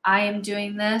I am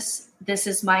doing this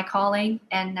is my calling,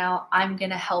 and now I'm going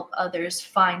to help others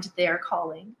find their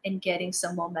calling and getting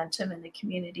some momentum in the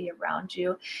community around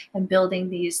you and building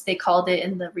these, they called it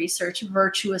in the research,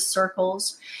 virtuous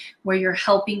circles, where you're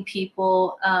helping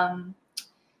people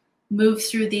move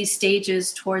through these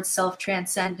stages towards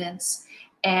self-transcendence.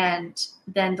 And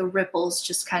then the ripples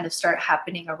just kind of start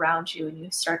happening around you, and you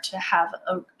start to have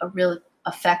a real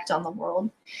effect on the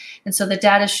world. And so the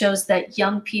data shows that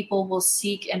young people will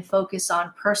seek and focus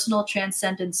on personal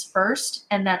transcendence first,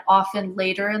 and that often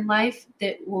later in life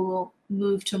that will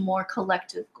move to more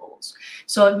collective goals.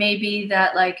 So it may be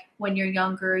that like when you're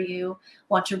younger, you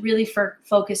want to really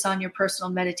focus on your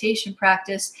personal meditation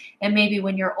practice. And maybe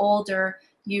when you're older,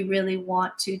 you really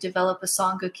want to develop a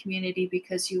Sangha community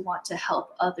because you want to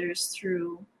help others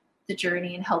through the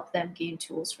journey and help them gain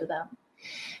tools for them.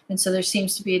 And so there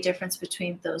seems to be a difference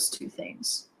between those two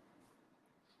things.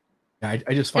 I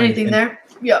just find anything there.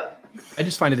 Yeah. I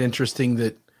just find it interesting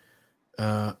that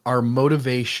our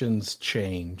motivations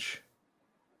change,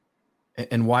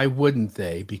 and why wouldn't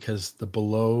they? Because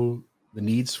the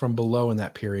needs from below in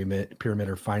that pyramid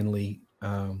are finally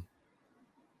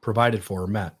provided for or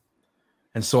met.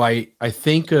 And so I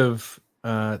think of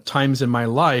times in my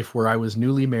life where I was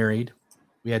newly married.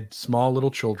 We had small little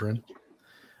children.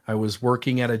 I was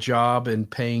working at a job and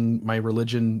paying my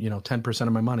religion, 10%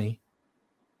 of my money.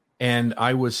 And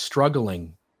I was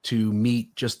struggling to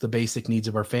meet just the basic needs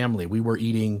of our family. We were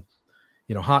eating,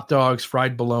 hot dogs,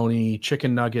 fried bologna,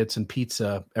 chicken nuggets, and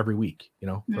pizza every week,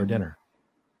 for dinner,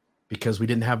 because we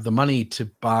didn't have the money to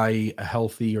buy a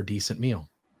healthy or decent meal.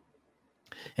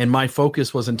 And my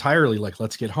focus was entirely like,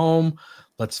 let's get home,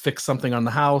 let's fix something on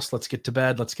the house, let's get to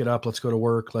bed, let's get up, let's go to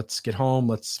work, let's get home,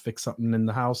 let's fix something in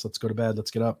the house, let's go to bed, let's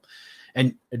get up.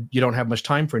 And you don't have much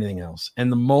time for anything else.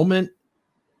 And the moment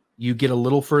you get a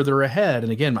little further ahead,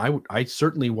 and again, I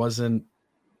certainly wasn't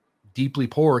deeply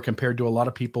poor compared to a lot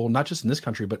of people, not just in this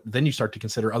country, but then you start to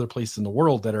consider other places in the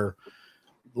world that are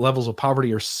levels of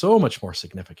poverty are so much more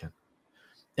significant.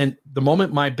 And the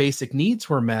moment my basic needs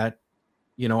were met,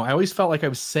 I always felt like I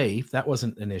was safe. That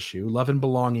wasn't an issue. Love and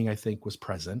belonging, I think, was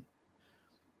present.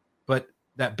 But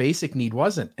that basic need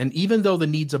wasn't. And even though the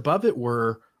needs above it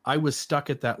were, I was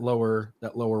stuck at that lower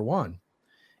one.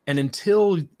 And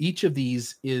until each of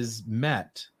these is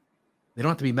met, they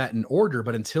don't have to be met in order,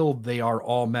 but until they are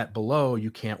all met below, you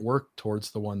can't work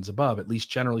towards the ones above. At least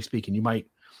generally speaking, you might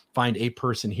find a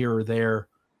person here or there.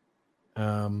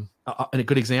 And a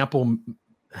good example,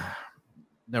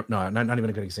 no, not even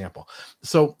a good example.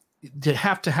 So to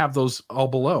have those all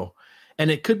below,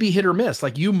 and it could be hit or miss.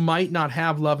 Like you might not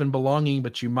have love and belonging,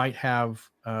 but you might have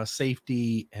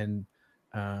safety and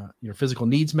your physical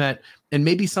needs met, and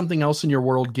maybe something else in your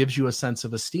world gives you a sense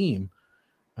of esteem.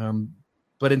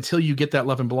 But until you get that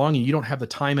love and belonging, you don't have the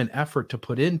time and effort to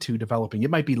put into developing. You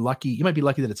might be lucky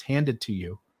that it's handed to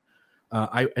you.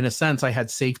 In a sense, I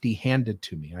had safety handed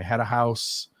to me. I had a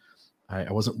house. I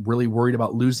wasn't really worried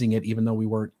about losing it, even though we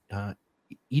weren't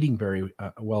eating very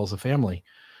well as a family.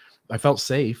 I felt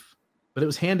safe, but it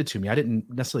was handed to me. I didn't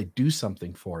necessarily do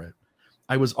something for it.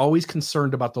 I was always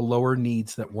concerned about the lower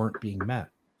needs that weren't being met.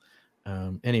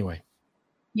 Anyway.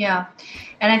 Yeah.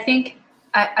 And I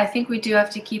think we do have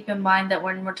to keep in mind that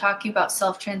when we're talking about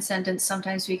self-transcendence,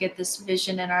 sometimes we get this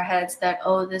vision in our heads that,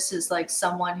 oh, this is like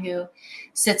someone who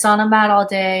sits on a mat all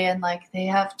day and like they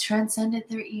have transcended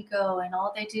their ego and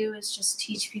all they do is just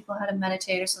teach people how to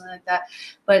meditate or something like that.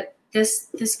 But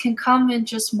this can come in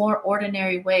just more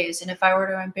ordinary ways. And if I were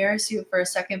to embarrass you for a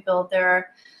second, Bill, there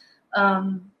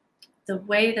are the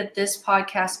way that this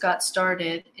podcast got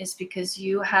started is because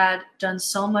you had done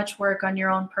so much work on your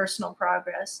own personal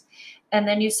progress. And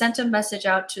then you sent a message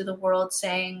out to the world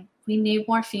saying, we need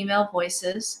more female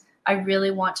voices. I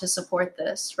really want to support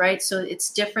this, right? So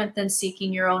it's different than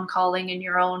seeking your own calling in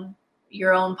your own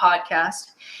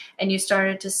podcast. And you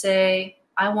started to say,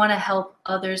 I want to help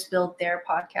others build their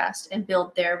podcast and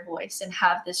build their voice and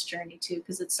have this journey too,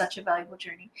 because it's such a valuable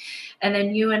journey. And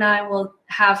then you and I will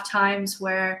have times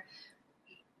where,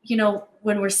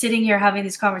 when we're sitting here having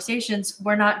these conversations,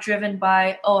 we're not driven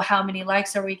by, oh, how many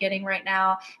likes are we getting right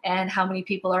now? And how many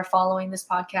people are following this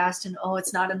podcast? And, oh,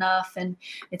 it's not enough. And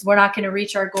we're not going to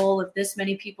reach our goal of this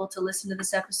many people to listen to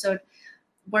this episode.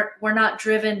 We're not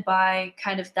driven by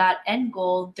kind of that end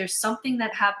goal. There's something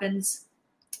that happens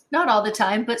not all the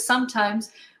time, but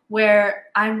sometimes, where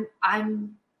I'm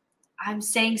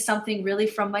saying something really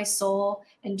from my soul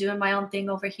and doing my own thing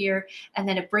over here. And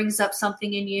then it brings up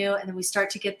something in you. And then we start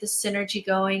to get this synergy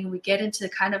going. And we get into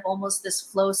kind of almost this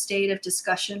flow state of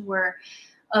discussion where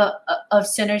of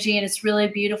synergy. And it's really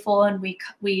beautiful. And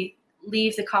we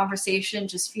leave the conversation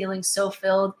just feeling so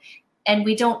filled. And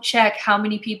we don't check how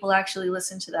many people actually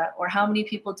listened to that or how many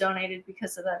people donated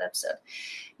because of that episode.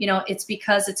 You know, it's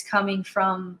because it's coming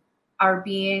from our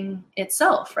being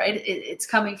itself, right? It's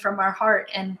coming from our heart.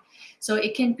 And so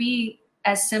it can be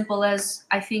as simple as,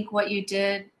 I think, what you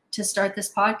did to start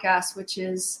this podcast, which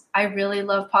is, I really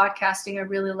love podcasting. I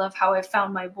really love how I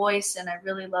found my voice, and I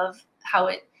really love how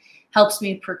it helps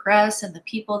me progress and the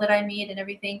people that I meet and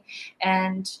everything.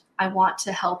 And I want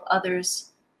to help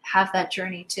others have that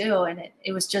journey too. And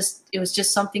it was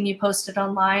just something you posted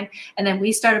online, and then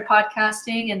we started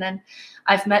podcasting, and then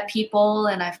I've met people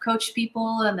and I've coached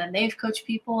people, and then they've coached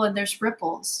people, and there's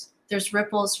ripples. There's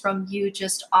ripples from you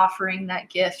just offering that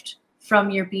gift from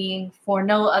your being for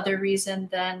no other reason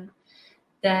than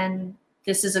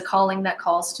this is a calling that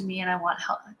calls to me, and I want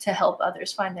to help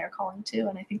others find their calling too.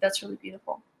 And I think that's really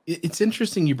beautiful. It's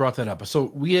interesting you brought that up.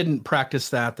 So we hadn't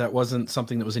practiced that. That wasn't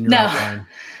something that was in your outline.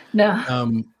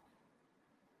 No.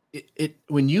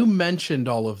 When you mentioned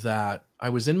all of that, I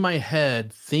was in my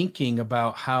head thinking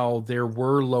about how there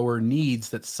were lower needs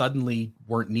that suddenly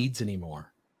weren't needs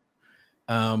anymore.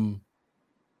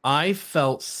 I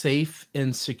felt safe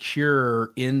and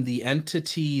secure in the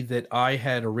entity that I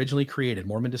had originally created,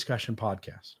 Mormon Discussion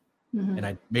Podcast. Mm-hmm. And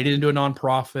I made it into a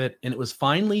nonprofit, and it was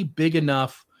finally big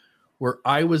enough where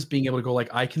I was being able to go,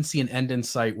 like, I can see an end in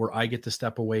sight where I get to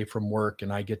step away from work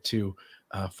and I get to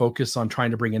focus on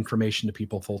trying to bring information to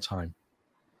people full time.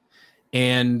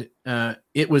 And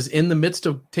it was in the midst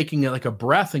of taking like a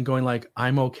breath and going, like,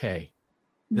 I'm okay.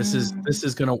 This is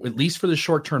going to, at least for the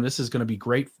short term, this is going to be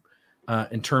great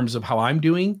in terms of how I'm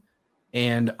doing.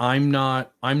 And I'm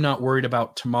not worried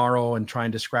about tomorrow and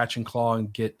trying to scratch and claw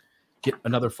and get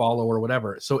another follow or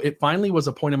whatever. So it finally was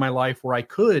a point in my life where I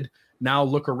could now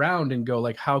look around and go,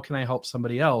 like, how can I help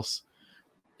somebody else?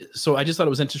 So I just thought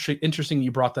it was interesting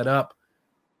you brought that up,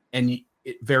 and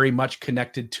it very much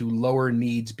connected to lower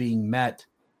needs being met.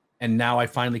 And now I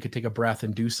finally could take a breath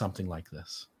and do something like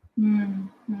this.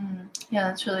 Mm-hmm. Yeah,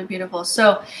 that's really beautiful.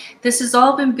 So this has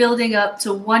all been building up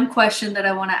to one question that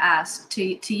I want to ask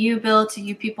to you, Bill, to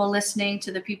you people listening,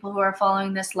 to the people who are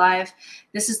following this live.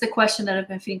 This is the question that I've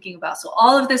been thinking about. So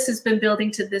all of this has been building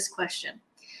to this question.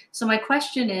 So my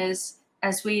question is,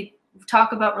 as we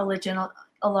talk about religion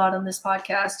a lot on this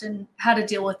podcast and how to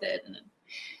deal with it and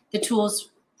the tools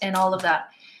and all of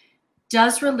that,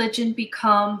 does religion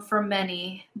become for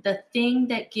many the thing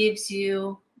that gives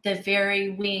you the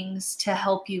very wings to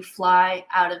help you fly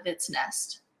out of its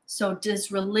nest? So does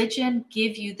religion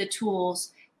give you the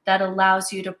tools that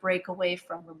allows you to break away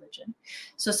from religion?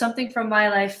 So something from my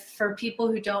life, for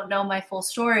people who don't know my full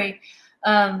story,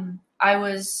 I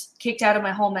was kicked out of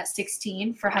my home at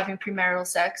 16 for having premarital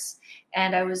sex,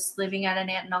 and I was living at an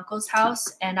aunt and uncle's house,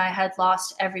 and I had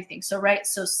lost everything.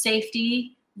 So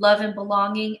safety, love and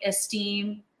belonging,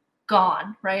 esteem,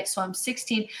 gone, right? So I'm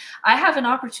 16. I have an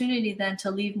opportunity then to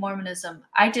leave Mormonism.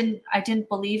 I didn't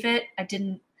believe it. I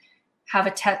didn't have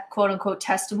a quote unquote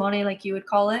testimony, like you would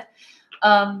call it.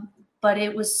 But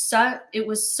it was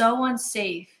so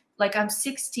unsafe. Like, I'm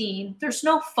 16. There's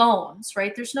no phones,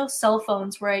 right? There's no cell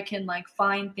phones where I can like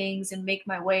find things and make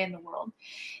my way in the world.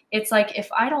 It's like, if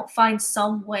I don't find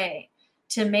some way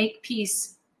to make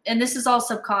peace, and this is all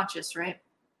subconscious, right?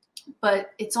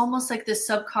 But it's almost like this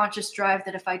subconscious drive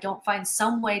that if I don't find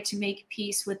some way to make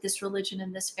peace with this religion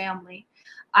and this family,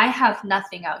 I have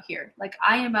nothing out here. Like,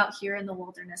 I am out here in the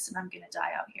wilderness and I'm going to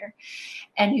die out here.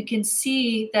 And you can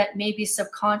see that maybe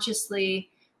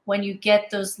subconsciously, when you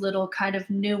get those little kind of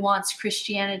nuanced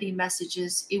Christianity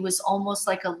messages, it was almost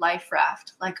like a life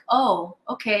raft. Like, oh,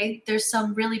 okay, there's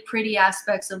some really pretty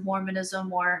aspects of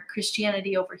Mormonism or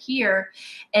Christianity over here,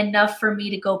 enough for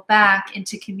me to go back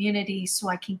into community so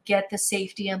I can get the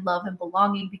safety and love and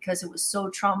belonging, because it was so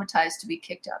traumatized to be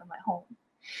kicked out of my home.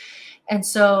 And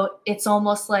so it's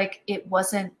almost like it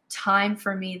wasn't time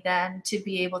for me then to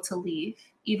be able to leave,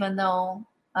 even though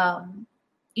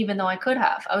I could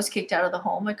have. I was kicked out of the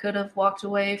home. I could have walked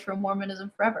away from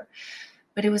Mormonism forever.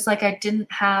 But it was like I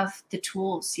didn't have the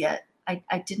tools yet. I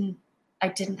didn't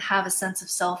have a sense of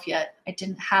self yet. I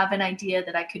didn't have an idea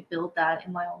that I could build that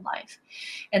in my own life.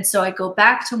 And so I go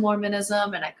back to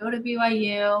Mormonism, and I go to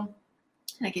BYU,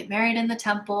 and I get married in the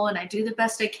temple, and I do the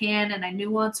best I can, and I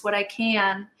nuance what I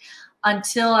can,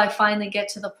 until I finally get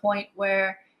to the point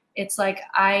where It's like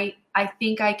I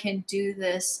think I can do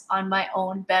this on my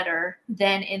own better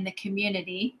than in the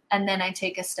community, and then I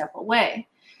take a step away.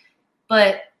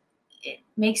 But it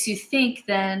makes you think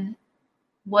then,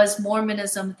 was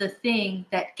Mormonism the thing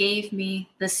that gave me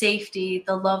the safety,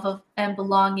 the love of and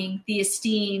belonging, the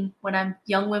esteem when I'm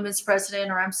young women's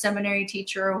president or I'm seminary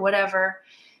teacher or whatever?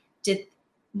 Did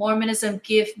Mormonism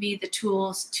give me the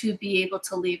tools to be able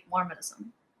to leave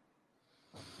Mormonism?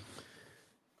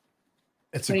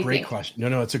 It's a great question.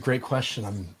 No, it's a great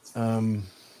question. I'm,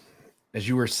 as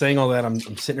you were saying all that, I'm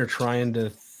sitting here trying to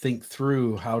think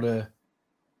through how to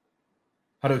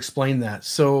explain that.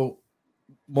 So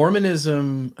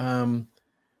Mormonism,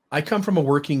 I come from a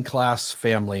working class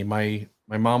family. My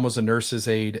mom was a nurse's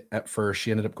aide at first.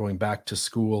 She ended up going back to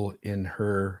school in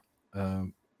her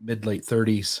mid-late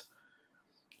 30s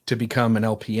to become an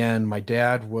LPN. My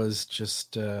dad was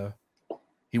just,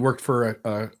 he worked for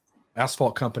a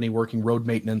asphalt company working road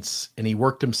maintenance, and he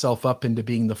worked himself up into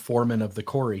being the foreman of the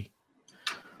quarry.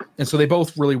 And so they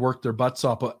both really worked their butts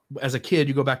off. But as a kid,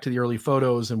 you go back to the early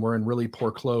photos and we're in really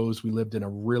poor clothes. We lived in a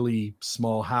really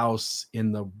small house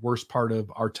in the worst part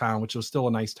of our town, which was still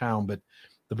a nice town, but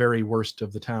the very worst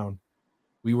of the town.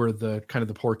 We were the kind of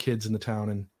the poor kids in the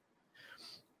town.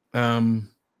 And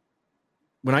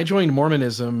when I joined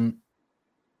Mormonism,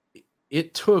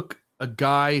 it took a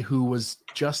guy who was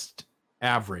just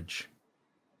average,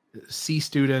 C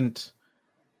student,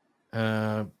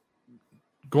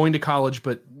 going to college,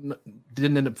 but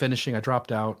didn't end up finishing. I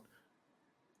dropped out.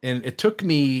 And it took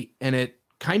me, and it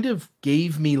kind of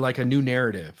gave me like a new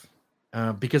narrative,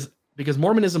 because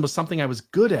Mormonism was something I was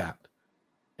good at.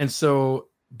 And so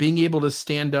being able to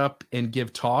stand up and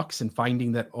give talks and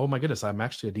finding that, oh my goodness, I'm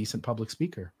actually a decent public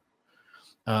speaker.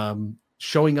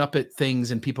 Showing up at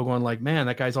things and people going like, man,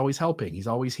 that guy's always helping. He's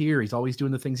always here. He's always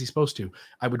doing the things he's supposed to.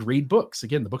 I would read books.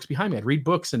 Again, the books behind me. I'd read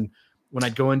books. And when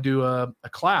I'd go into a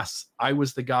class, I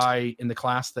was the guy in the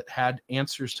class that had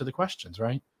answers to the questions,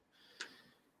 right?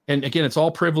 And again, it's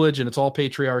all privilege and it's all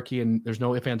patriarchy, and there's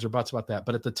no ifs, ands, or buts about that.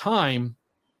 But at the time,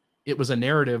 it was a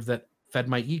narrative that fed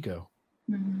my ego.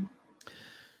 Mm-hmm.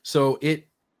 So it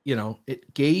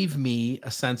gave me a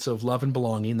sense of love and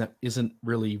belonging that isn't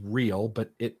really real,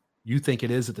 but you think it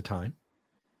is at the time.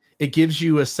 It gives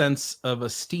you a sense of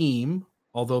esteem,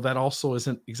 although that also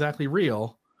isn't exactly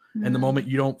real. Mm-hmm. And the moment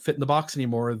you don't fit in the box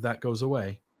anymore, that goes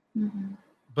away. Mm-hmm.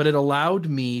 But it allowed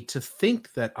me to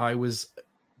think that I was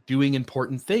doing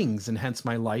important things, and hence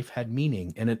my life had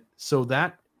meaning. And so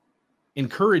that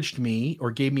encouraged me,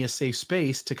 or gave me a safe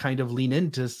space to kind of lean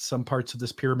into some parts of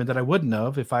this pyramid that I wouldn't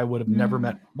have if I would have never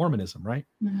met Mormonism, right?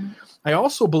 Mm-hmm. I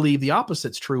also believe the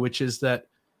opposite's true, which is that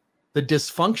the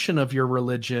dysfunction of your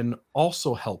religion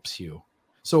also helps you.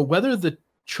 So whether the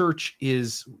church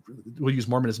is, we'll use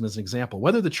Mormonism as an example,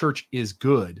 whether the church is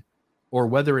good or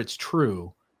whether it's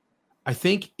true, I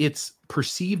think its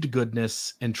perceived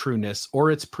goodness and trueness,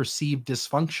 or its perceived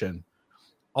dysfunction,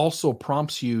 also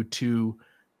prompts you to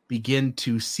begin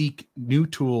to seek new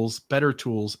tools, better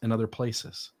tools in other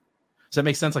places. Does that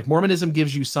make sense? Like Mormonism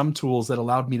gives you some tools that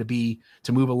allowed me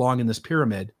to move along in this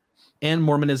pyramid, and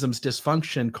Mormonism's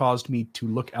dysfunction caused me to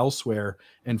look elsewhere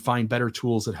and find better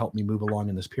tools that helped me move along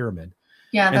in this pyramid.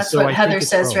 Yeah, that's what Heather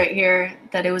says right here,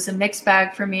 that it was a mixed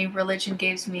bag for me. Religion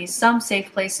gave me some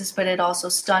safe places, but it also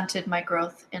stunted my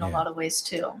growth in a lot of ways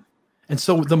too. And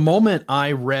so the moment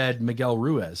I read Miguel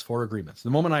Ruiz, Four Agreements, the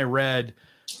moment I read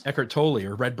Eckhart Tolle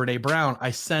or read Brene Brown,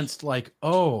 I sensed like,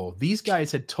 oh, these guys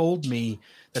had told me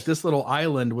that this little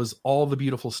island was all the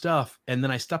beautiful stuff. And then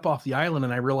I step off the island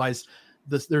and I realized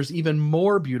there's even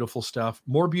more beautiful stuff,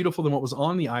 more beautiful than what was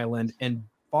on the island, and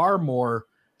far more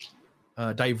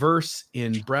diverse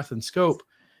in breadth and scope.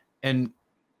 And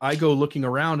I go looking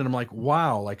around and I'm like,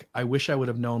 wow, like I wish I would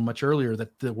have known much earlier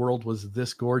that the world was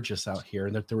this gorgeous out here,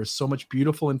 and that there was so much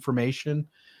beautiful information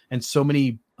and so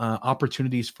many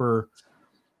opportunities for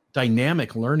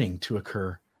dynamic learning to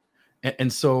occur.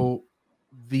 And so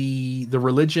the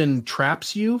religion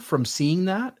traps you from seeing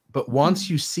that, but once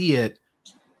you see it,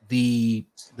 the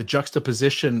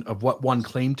juxtaposition of what one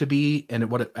claimed to be and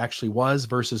what it actually was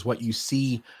versus what you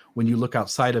see when you look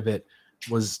outside of it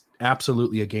was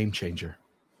absolutely a game changer.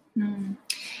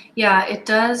 Yeah, it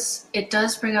does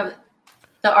bring up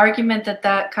the argument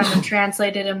that kind of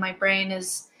translated in my brain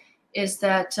is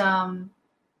that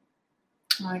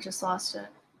I just lost it.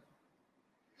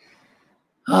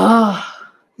 Oh,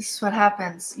 this is what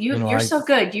happens. You're so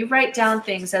good. You write down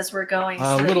things as we're going.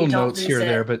 So little notes here or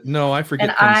there, but no, I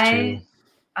forget things too.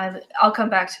 I'll come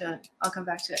back to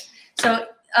it. So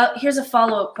here's a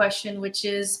follow-up question, which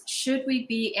is, should we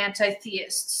be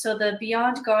anti-theist? So the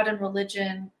Beyond God and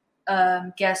Religion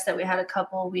guest that we had a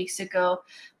couple of weeks ago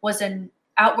was an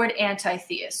outward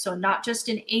anti-theist. So not just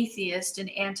an atheist, an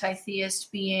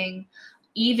anti-theist being,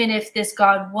 even if this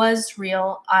God was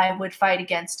real, I would fight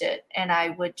against it. And I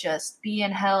would just be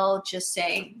in hell just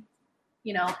saying,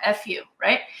 F you,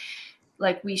 right?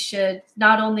 Like, we should,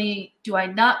 not only do I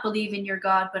not believe in your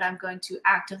God, but I'm going to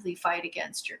actively fight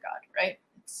against your God, right?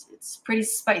 It's pretty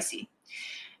spicy.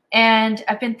 And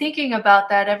I've been thinking about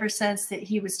that ever since that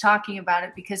he was talking about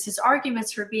it, because his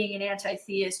arguments for being an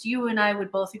anti-theist, you and I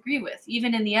would both agree with.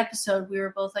 Even in the episode, we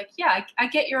were both like, yeah, I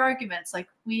get your arguments. Like,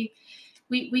 we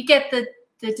get the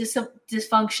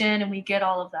dysfunction, and we get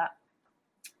all of that.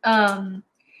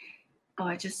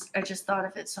 I just thought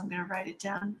of it, so I'm going to write it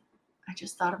down. I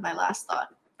just thought of my last thought,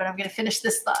 but I'm going to finish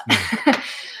this thought.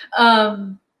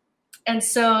 And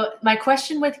so my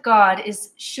question with God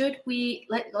is, should we,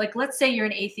 let's say you're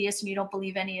an atheist and you don't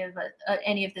believe any of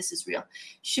this is real.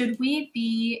 Should we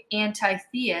be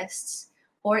anti-theists,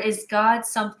 or is God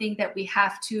something that we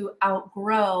have to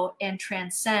outgrow and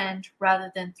transcend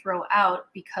rather than throw out?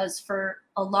 Because for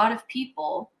a lot of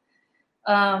people,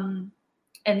 and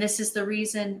this is the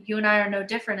reason you and I are no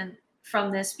different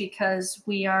from this, because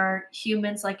we are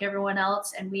humans like everyone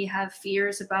else, and we have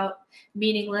fears about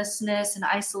meaninglessness and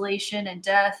isolation and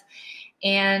death.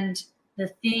 And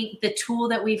the tool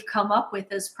that we've come up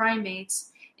with as primates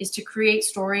is to create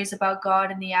stories about God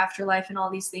and the afterlife and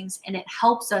all these things, and it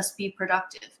helps us be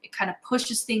productive. It kind of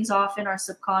pushes things off in our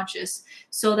subconscious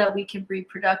so that we can be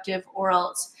productive, or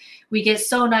else we get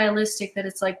so nihilistic that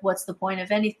it's like, what's the point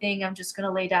of anything? I'm just going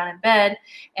to lay down in bed.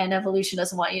 And evolution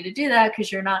doesn't want you to do that,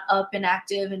 because you're not up and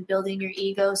active and building your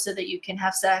ego so that you can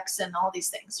have sex and all these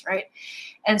things, right?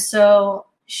 And so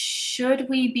should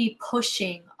we be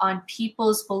pushing on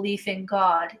people's belief in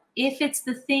God if it's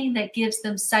the thing that gives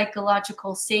them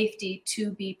psychological safety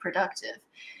to be productive?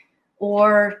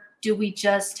 Or do we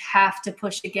just have to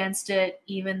push against it,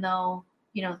 even though,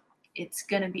 it's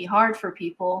going to be hard for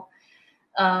people,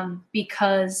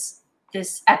 because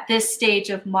at this stage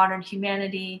of modern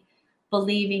humanity,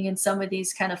 believing in some of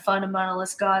these kind of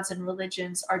fundamentalist gods and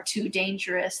religions are too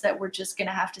dangerous, that we're just going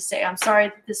to have to say, I'm sorry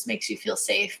that this makes you feel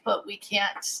safe, but we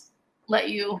can't let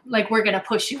you, we're going to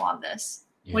push you on this.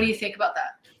 Yeah. What do you think about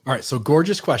that? All right. So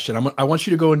gorgeous question. I want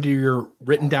you to go into your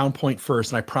written down point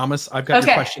first. And I promise I've got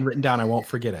your question written down. I won't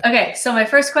forget it. Okay. So my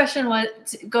first question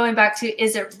was going back to,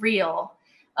 is it real?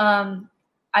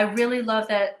 I really love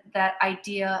that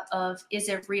idea of, is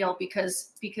it real?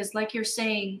 Because like you're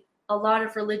saying, a lot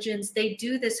of religions, they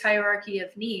do this hierarchy of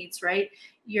needs, right?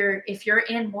 If you're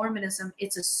in Mormonism,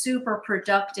 it's a super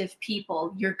productive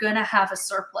people. You're going to have a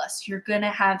surplus. You're going to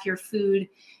have your food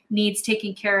needs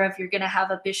taken care of. You're going to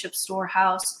have a bishop's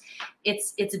storehouse.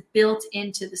 It's built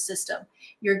into the system.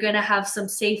 You're going to have some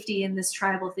safety in this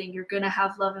tribal thing. You're going to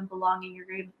have love and belonging.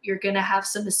 You're going to have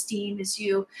some esteem as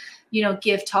you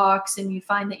give talks and you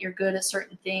find that you're good at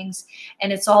certain things,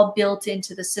 and it's all built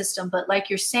into the system. But like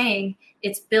you're saying,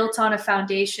 it's built on a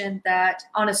foundation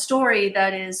on a story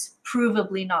that is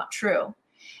provably not true.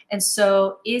 And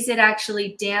so is it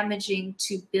actually damaging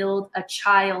to build a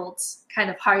child's kind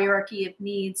of hierarchy of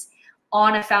needs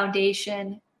on a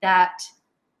foundation that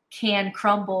can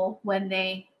crumble when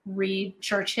they read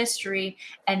church history,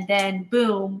 and then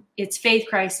boom, it's faith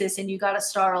crisis and you got to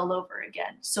start all over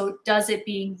again? So does it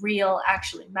being real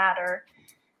actually matter?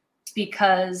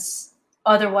 Because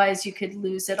otherwise you could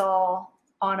lose it all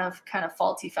on a kind of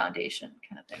faulty foundation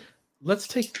kind of thing. Let's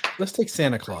take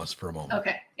Santa Claus for a moment.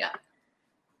 Okay. Yeah.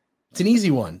 It's an easy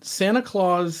one. Santa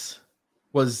Claus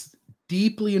was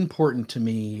deeply important to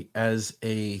me as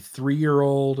a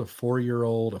 3-year-old, a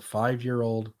 4-year-old, a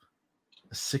 5-year-old,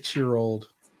 a 6-year-old,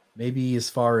 maybe as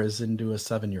far as into a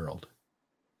 7-year-old.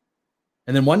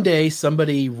 And then one day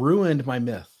somebody ruined my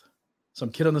myth.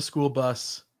 Some kid on the school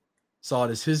bus saw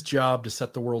it as his job to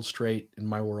set the world straight in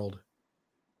my world.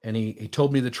 And he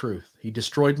told me the truth. He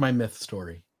destroyed my myth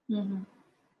story. Mm-hmm.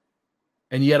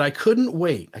 And yet I couldn't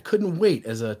wait. I couldn't wait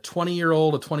as a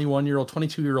 20-year-old, a 21-year-old,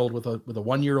 22-year-old with a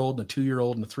 1-year-old and a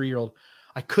 2-year-old and a 3-year-old.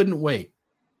 I couldn't wait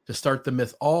to start the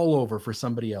myth all over for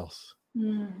somebody else.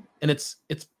 Mm. And it's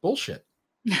bullshit.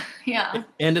 Yeah.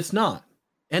 And it's not.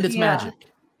 And it's magic.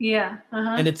 Yeah.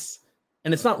 Uh-huh. And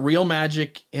it's not real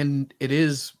magic, and it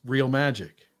is real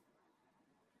magic.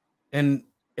 And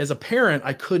as a parent,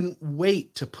 I couldn't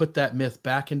wait to put that myth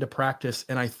back into practice,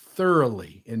 and I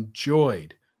thoroughly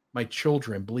enjoyed my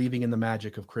children believing in the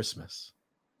magic of Christmas.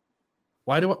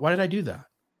 Why did I do that?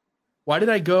 Why did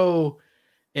I go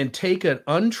and take an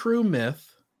untrue myth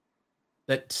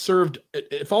that served,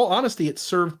 if all honesty, it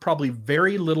served probably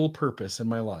very little purpose in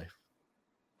my life.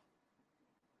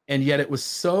 And yet it was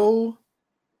so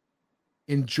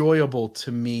enjoyable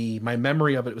to me. My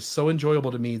memory of it was so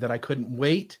enjoyable to me that I couldn't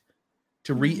wait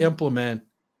to re-implement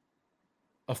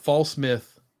a false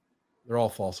myth. They're all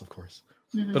false, of course,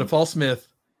 but a false myth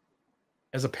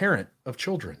as a parent of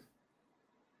children.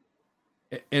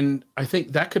 And I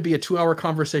think that could be a 2-hour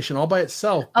conversation all by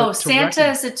itself. Oh, Santa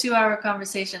is a 2-hour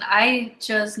conversation. I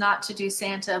chose not to do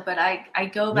Santa, but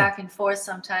I go back and forth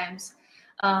sometimes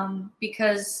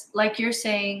because, like you're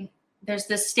saying, there's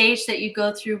this stage that you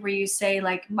go through where you say,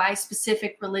 like, my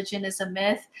specific religion is a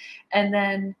myth. And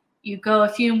then you go a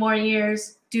few more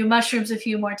years, do mushrooms a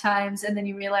few more times, and then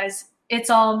you realize it's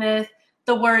all myth.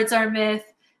 The words are myth.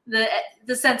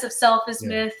 The sense of self is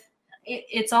myth.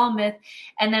 It's all myth.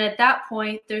 And then at that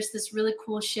point, there's this really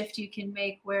cool shift you can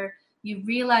make where you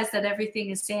realize that everything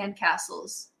is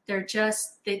sandcastles. They're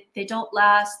just, they don't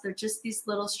last. They're just these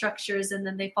little structures, and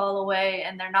then they fall away,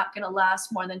 and they're not going to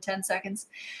last more than 10 seconds.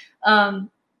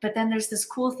 But then there's this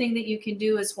cool thing that you can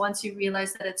do is once you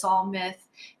realize that it's all myth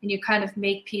and you kind of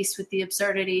make peace with the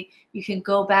absurdity, you can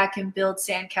go back and build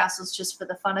sandcastles just for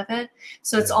the fun of it.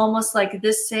 So it's almost like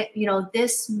this,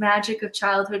 this magic of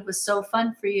childhood was so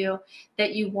fun for you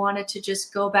that you wanted to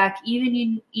just go back,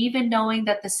 even knowing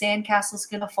that the sandcastle's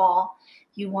going to fall.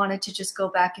 You wanted to just go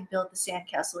back and build the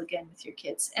sandcastle again with your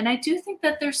kids. And I do think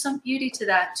that there's some beauty to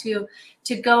that too,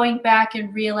 to going back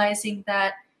and realizing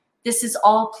that this is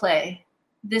all play.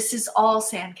 This is all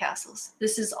sandcastles.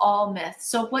 This is all myth.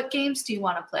 So what games do you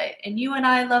want to play? And you and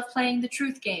I love playing the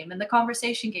truth game and the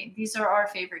conversation game. These are our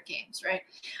favorite games, right?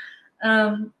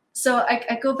 So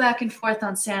I go back and forth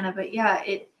on Santa, but yeah,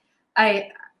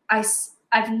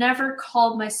 I've never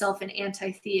called myself an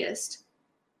anti-theist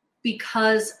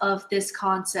because of this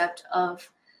concept of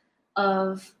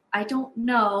I don't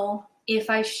know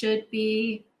if I should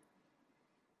be,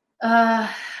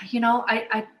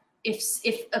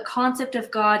 if a concept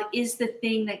of God is the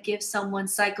thing that gives someone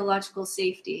psychological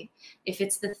safety, if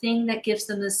it's the thing that gives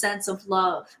them the sense of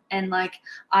love, and like,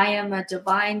 I am a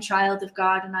divine child of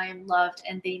God and I am loved,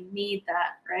 and they need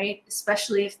that, right?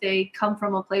 Especially if they come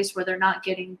from a place where they're not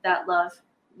getting that love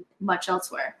much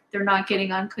elsewhere. They're not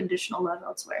getting unconditional love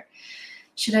elsewhere.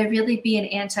 Should I really be an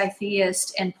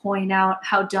anti-theist and point out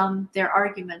how dumb their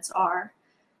arguments are?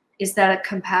 Is that a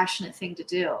compassionate thing to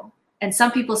do? And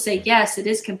some people say, yes, it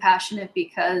is compassionate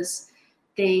because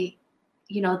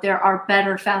there are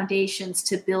better foundations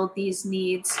to build these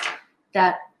needs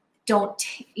that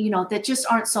that just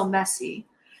aren't so messy.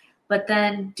 But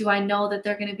then do I know that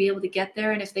they're going to be able to get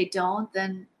there? And if they don't,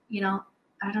 then,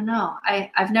 I don't know.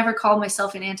 I've never called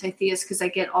myself an anti-theist because I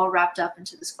get all wrapped up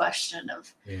into this question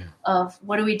of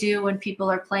what do we do when people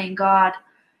are playing God?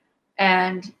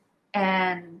 And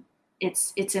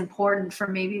it's important for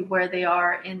maybe where they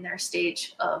are in their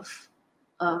stage of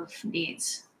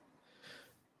needs.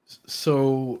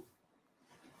 So,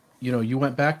 you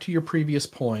went back to your previous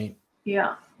point.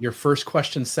 Yeah. Your first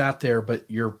question sat there, but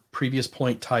your previous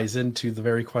point ties into the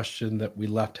very question that we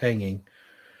left hanging.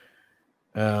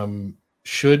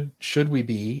 Should we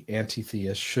be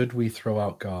anti-theist? Should we throw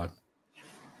out God?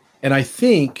 And I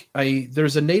think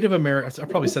there's a Native American, I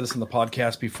probably said this in the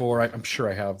podcast before. I'm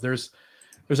sure I have. There's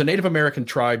a Native American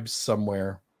tribe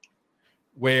somewhere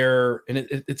where,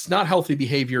 and it's not healthy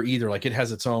behavior either. Like, it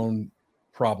has its own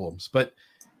problems, but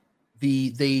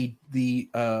the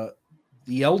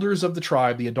elders of the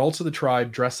tribe, the adults of the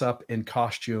tribe, dress up in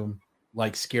costume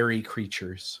like scary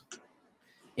creatures.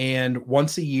 And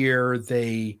once a year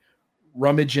they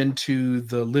rummage into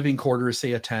the living quarters,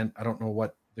 say a tent. I don't know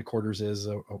what the quarters is,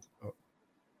 a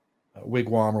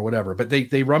wigwam or whatever, but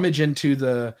they rummage into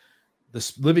the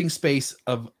living space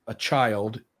of a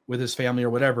child with his family or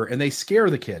whatever, and they scare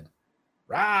the kid,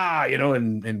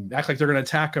 and act like they're going to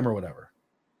attack him or whatever.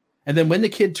 And then when the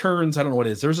kid turns, I don't know what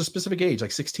it is, there's a specific age,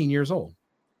 like 16 years old,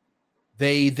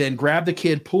 they then grab the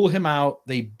kid, pull him out,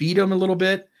 they beat him a little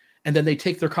bit, and then they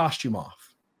take their costume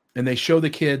off. And they show the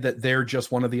kid that they're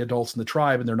just one of the adults in the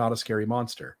tribe and they're not a scary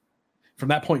monster. From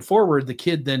that point forward, the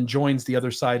kid then joins the other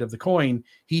side of the coin.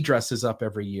 He dresses up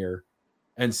every year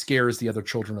and scares the other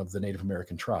children of the Native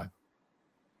American tribe.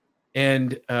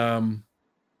 And there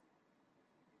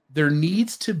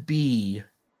needs to be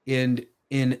in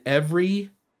every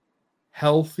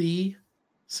healthy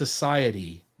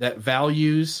society that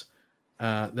values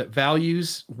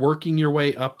working your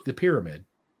way up the pyramid.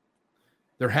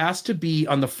 There has to be,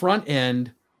 on the front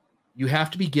end, you have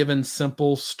to be given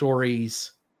simple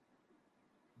stories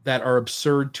that are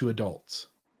absurd to adults.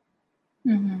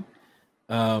 Mm-hmm.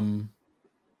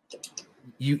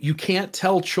 You can't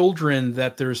tell children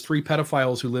that there's 3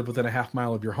 pedophiles who live within a half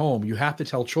mile of your home. You have to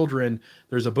tell children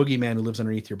there's a boogeyman who lives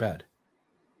underneath your bed.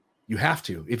 You have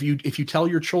to. If you tell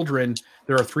your children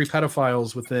there are 3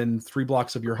 pedophiles within 3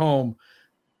 blocks of your home,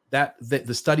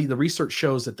 the research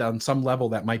shows that on some level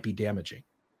that might be damaging.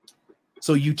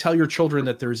 So you tell your children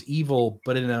that there's evil,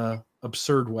 but in a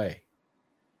absurd way.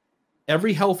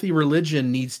 Every healthy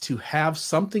religion needs to have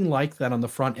something like that on the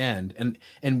front end.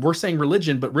 And we're saying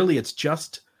religion, but really it's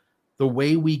just the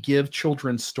way we give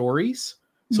children stories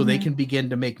so they can begin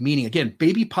to make meaning. Again,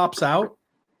 baby pops out.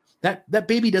 That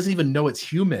baby doesn't even know it's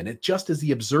human. It just is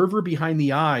the observer behind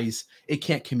the eyes. It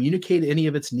can't communicate any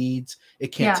of its needs. It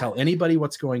can't tell anybody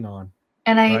what's going on.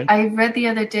 And I read the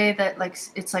other day that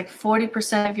it's like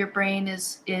 40% of your brain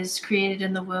is created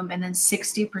in the womb, and then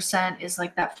 60% is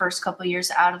like that first couple of years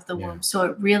out of the womb. So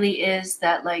it really is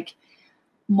that like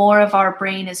more of our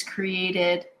brain is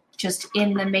created just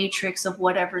in the matrix of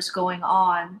whatever's going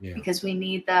on, because we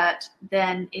need that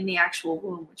then in the actual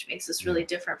womb, which makes us really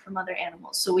different from other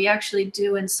animals. So we actually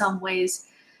do in some ways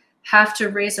have to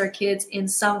raise our kids in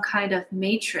some kind of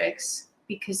matrix,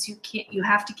 because you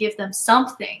have to give them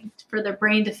something for their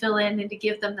brain to fill in and to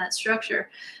give them that structure.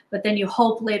 But then you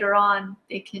hope later on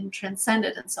they can transcend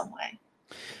it in some way.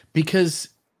 Because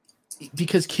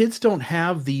kids don't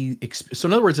have so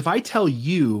in other words, if I tell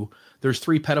you there's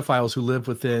 3 pedophiles who live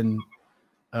within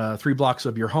 3 blocks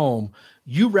of your home,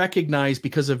 you recognize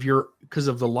because of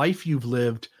the life you've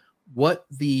lived, what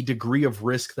the degree of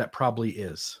risk that probably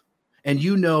is. And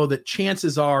you know that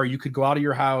chances are you could go out of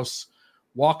your house,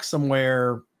 walk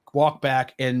somewhere, walk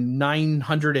back, and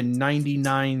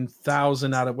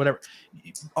 999,000 out of whatever,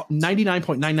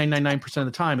 99.9999% of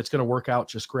the time, it's going to work out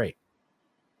just great.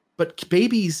 But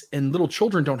babies and little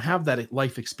children don't have that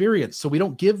life experience. So we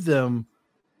don't give them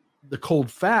the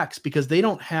cold facts because they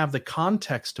don't have the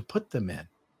context to put them in.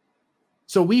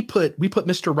 So we put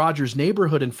Mr. Rogers'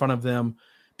 Neighborhood in front of them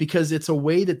because it's a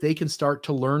way that they can start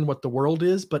to learn what the world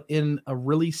is, but in a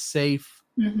really safe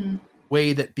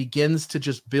way that begins to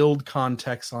just build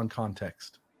context on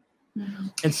context.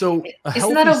 And so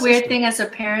isn't that a weird thing as a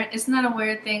parent? Isn't that a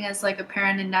weird thing as like a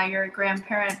parent and now you're a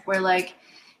grandparent, where like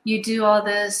you do all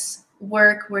this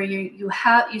work where you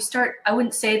start, I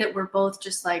wouldn't say that we're both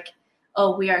just like,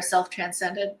 oh, we are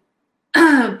self-transcended,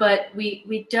 but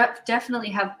we definitely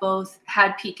have both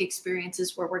had peak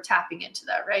experiences where we're tapping into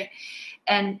that, right?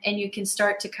 And you can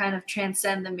start to kind of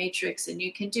transcend the matrix, and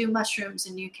you can do mushrooms,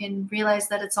 and you can realize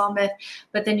that it's all myth,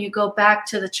 but then you go back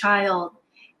to the child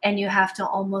and you have to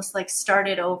almost like start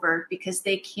it over because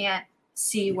they can't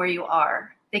see where you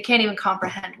are. They can't even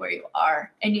comprehend where you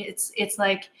are. And it's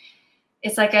like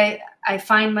I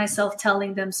find myself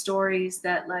telling them stories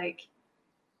that like,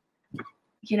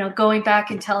 you know, going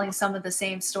back and telling some of the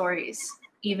same stories,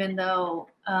 even though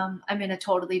I'm in a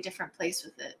totally different place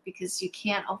with it, because you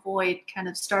can't avoid kind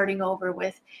of starting over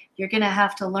with, you're going to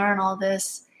have to learn all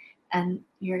this, and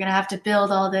you're going to have to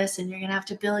build all this, and you're going to have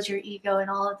to build your ego, and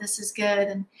all of this is good.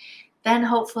 And then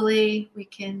hopefully we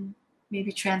can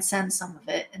maybe transcend some of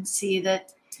it and see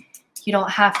that you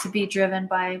don't have to be driven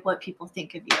by what people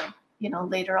think of you, you know,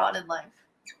 later on in life.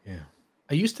 Yeah.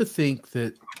 I used to think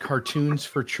that cartoons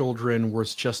for children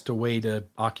was just a way to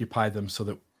occupy them so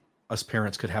that us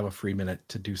parents could have a free minute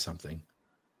to do something.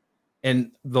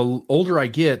 And the older I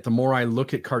get, the more I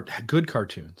look at good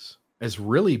cartoons as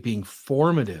really being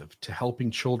formative to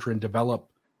helping children develop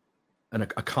a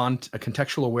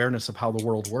contextual awareness of how the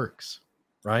world works,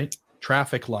 right?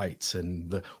 Traffic lights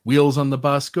and the wheels on the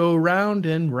bus go round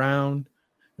and round,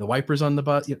 the wipers on the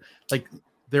bus, you know, like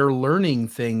they're learning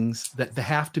things that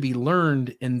have to be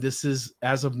learned. And this is,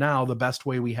 as of now, the best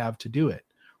way we have to do it.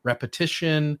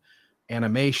 Repetition,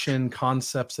 animation,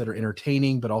 concepts that are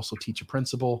entertaining, but also teach a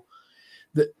principle.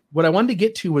 What I wanted to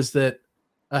get to was that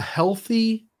a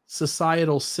healthy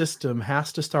societal system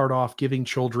has to start off giving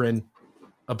children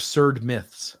absurd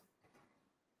myths.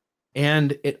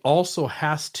 And it also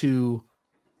has to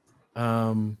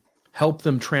help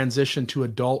them transition to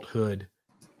adulthood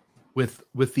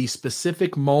with these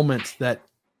specific moments that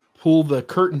pull the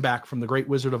curtain back from the Great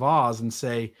Wizard of Oz and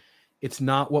say, it's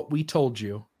not what we told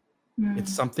you.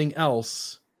 It's something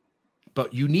else,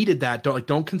 but you needed that.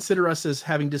 Don't consider us as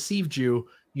having deceived you.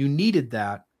 You needed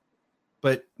that.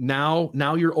 But now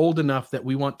you're old enough that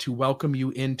we want to welcome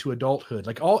you into adulthood.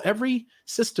 Like every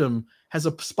system has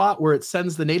a spot where it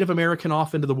sends the Native American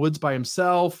off into the woods by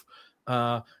himself.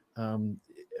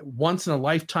 Once in a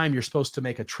lifetime, you're supposed to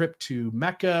make a trip to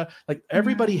Mecca. Like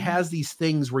everybody has these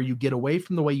things where you get away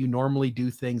from the way you normally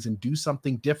do things and do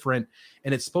something different.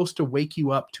 And it's supposed to wake you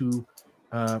up to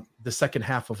the second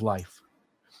half of life.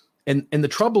 And the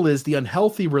trouble is the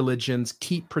unhealthy religions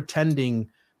keep pretending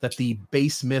that the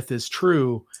base myth is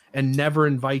true and never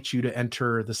invite you to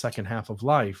enter the second half of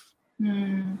life.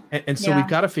 And so we've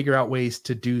got to figure out ways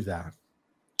to do that.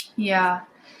 Yeah.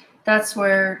 That's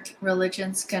where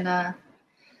religion's gonna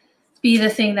be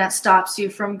the thing that stops you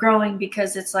from growing,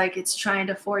 because it's like it's trying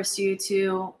to force you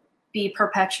to be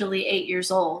perpetually 8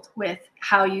 years old with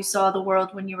how you saw the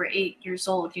world when you were 8 years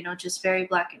old, just very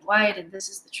black and white, and this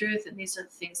is the truth, and these are the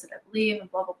things that I believe, and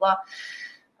blah, blah,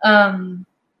 blah.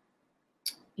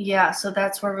 Yeah, so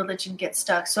that's where religion gets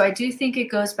stuck. So I do think it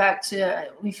goes back to,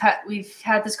 we've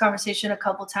had this conversation a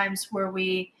couple times where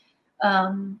we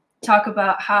talk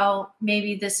about how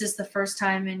maybe this is the first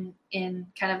time in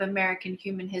kind of American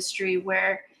human history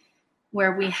where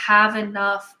we have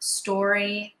enough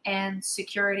story and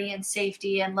security and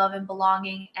safety and love and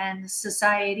belonging and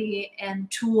society and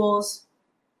tools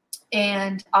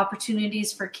and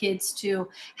opportunities for kids to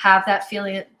have that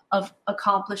feeling of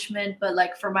accomplishment. But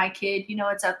like for my kid,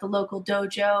 it's at the local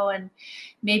dojo, and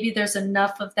maybe there's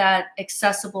enough of that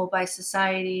accessible by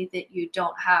society that you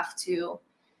don't have to,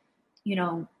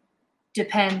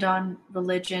 depend on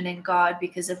religion and God,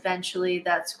 because eventually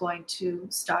that's going to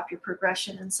stop your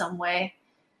progression in some way,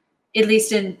 at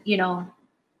least in the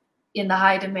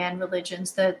high demand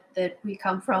religions that we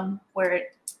come from, where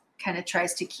it kind of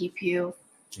tries to keep you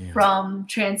from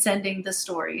transcending the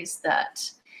stories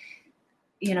that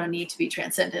need to be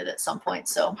transcended at some point.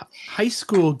 So high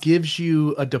school gives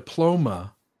you a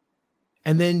diploma,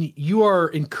 and then you are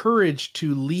encouraged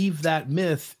to leave that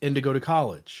myth and to go to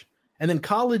college. And then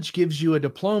college gives you a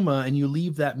diploma, and you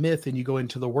leave that myth and you go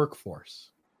into the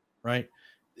workforce, right?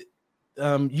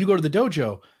 You go to the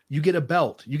dojo, you get a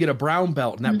belt, you get a brown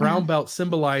belt, and that brown belt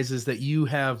symbolizes that you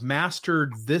have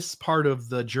mastered this part of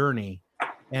the journey,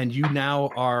 and you now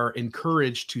are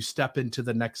encouraged to step into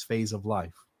the next phase of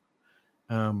life.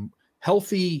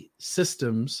 Healthy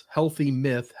systems, healthy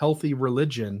myth, healthy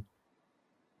religion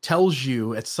tells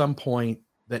you at some point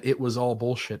that it was all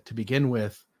bullshit to begin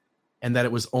with, and that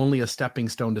it was only a stepping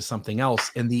stone to something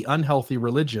else. And the unhealthy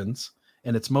religions,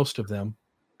 and it's most of them,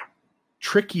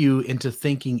 trick you into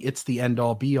thinking it's the end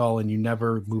all be all, and you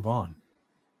never move on.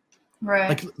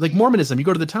 Right. Like Mormonism, you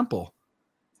go to the temple,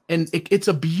 and it's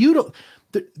a beautiful.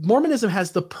 Mormonism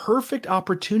has the perfect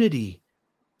opportunity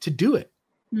to do it,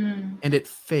 and it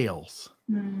fails.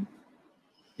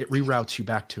 It reroutes you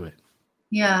back to it.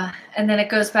 Yeah, and then it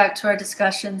goes back to our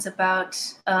discussions about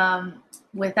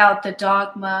without the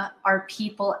dogma, are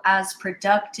people as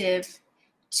productive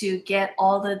to get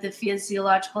all the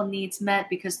physiological needs met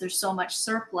because there's so much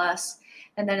surplus?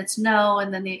 And then it's no.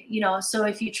 And then so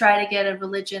if you try to get a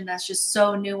religion that's just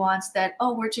so nuanced that,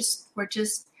 we're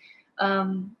just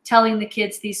telling the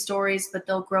kids these stories, but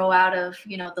they'll grow out of,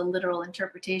 the literal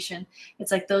interpretation.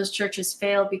 It's like those churches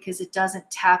fail because it doesn't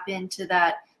tap into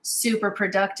that super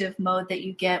productive mode that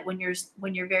you get when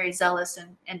you're very zealous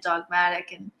and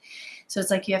dogmatic. And so it's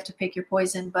like you have to pick your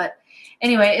poison. But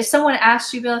anyway, if someone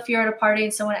asked you, Bill, if you're at a party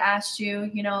and someone asked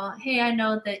you, hey, I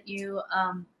know that you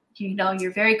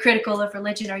you're very critical of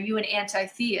religion, are you an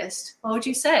anti-theist? What would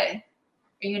you say?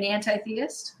 Are you an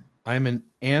anti-theist? I'm an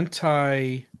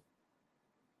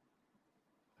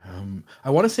I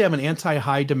want to say I'm an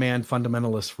anti-high demand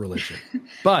fundamentalist religion,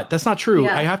 but that's not true.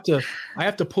 Yeah. I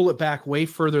have to pull it back way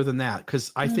further than that,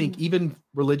 because I think even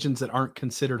religions that aren't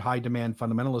considered high demand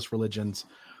fundamentalist religions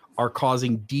are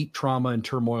causing deep trauma and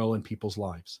turmoil in people's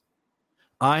lives.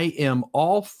 I am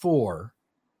all for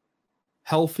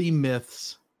healthy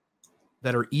myths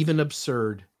that are even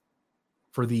absurd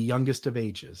for the youngest of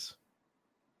ages,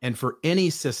 and for any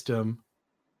system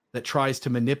that tries to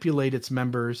manipulate its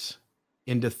members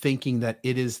into thinking that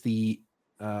it is the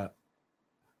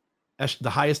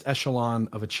highest echelon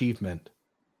of achievement,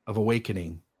 of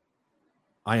awakening.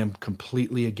 I am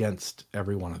completely against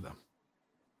every one of them.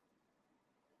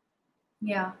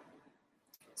 Yeah.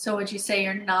 So would you say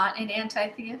you're not an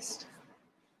anti-theist?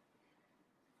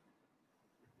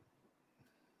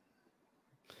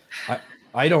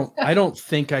 I don't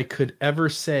think I could ever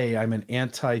say I'm an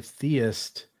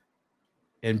anti-theist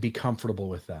and be comfortable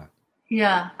with that.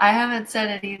 Yeah, I haven't said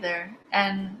it either.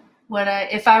 And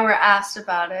if I were asked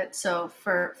about it, so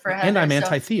for Heather, and I'm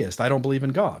anti-theist. I don't believe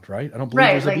in God, right? I don't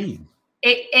believe there's a being.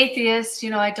 Atheist,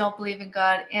 I don't believe in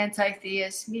God.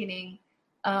 Anti-theist, meaning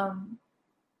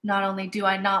not only do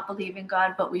I not believe in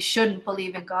God, but we shouldn't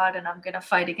believe in God, and I'm going to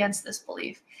fight against this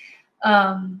belief.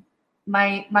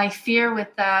 My fear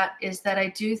with that is that I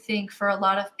do think for a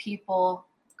lot of people,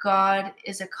 God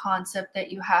is a concept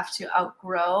that you have to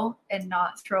outgrow and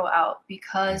not throw out,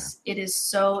 because it is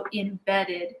so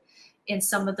embedded in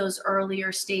some of those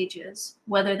earlier stages,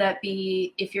 whether that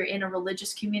be if you're in a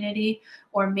religious community,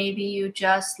 or maybe you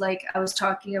just, like I was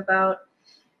talking about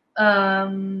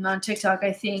on TikTok,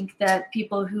 I think that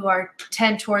people who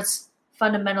tend towards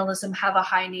fundamentalism have a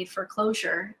high need for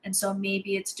closure. And so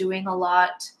maybe it's doing a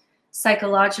lot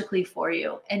psychologically for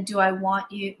you. And do I want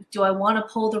to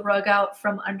pull the rug out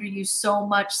from under you so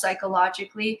much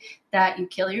psychologically that you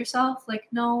kill yourself? Like,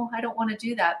 no, I don't want to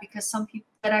do that, because some people,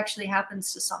 that actually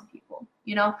happens to some people,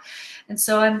 you know? And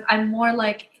so I'm more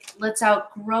like, let's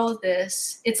outgrow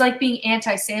this. It's like being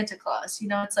anti-Santa Claus, you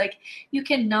know? It's like, you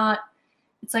cannot,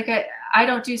 it's like, I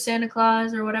don't do Santa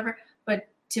Claus or whatever, but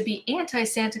to be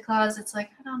anti-Santa Claus, it's like,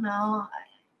 I don't know,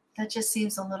 that just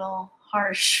seems a little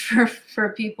harsh for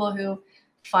people who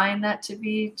find that to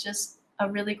be just a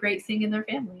really great thing in their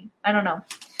family. I don't know.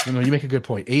 You know, you make a good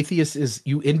point. Atheist is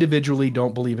you individually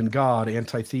don't believe in God.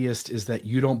 Anti-theist is that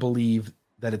you don't believe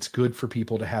that it's good for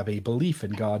people to have a belief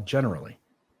in God generally.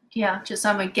 Yeah, just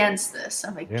I'm against this.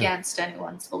 I'm against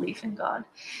anyone's belief in God.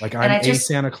 Like, I'm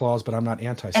Santa Claus, but I'm not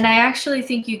anti-Santa. And I actually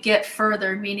think you get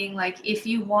further, meaning like if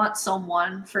you want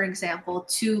someone, for example,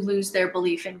 to lose their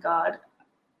belief in God,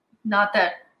 not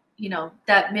that, you know,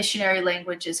 that missionary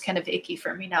language is kind of icky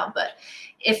for me now, but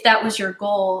if that was your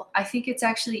goal, I think it's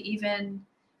actually even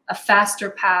a faster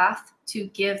path to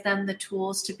give them the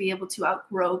tools to be able to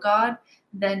outgrow God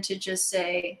than to just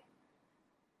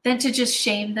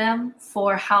shame them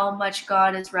for how much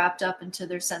God is wrapped up into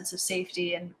their sense of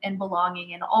safety and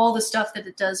belonging and all the stuff that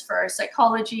it does for our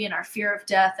psychology and our fear of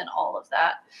death and all of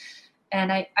that.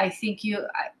 And I think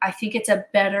it's a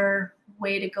better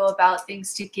way to go about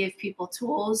things, to give people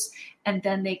tools, and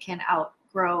then they can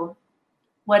outgrow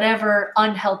whatever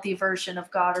unhealthy version of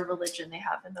God or religion they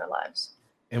have in their lives.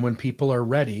 And when people are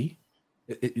ready,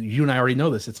 you and I already know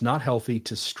this, it's not healthy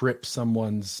to strip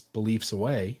someone's beliefs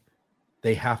away.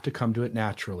 They have to come to it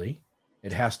naturally.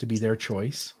 It has to be their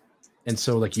choice. And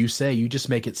so, like you say, you just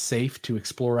make it safe to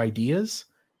explore ideas,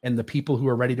 and the people who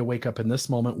are ready to wake up in this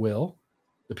moment will.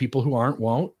 The people who aren't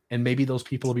won't, and maybe those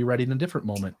people will be ready in a different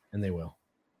moment, and they will.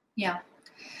 Yeah.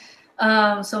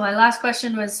 So my last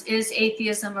question was, is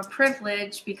atheism a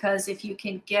privilege? Because if you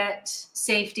can get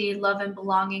safety, love and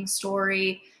belonging,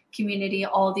 story, community,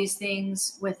 all these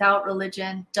things without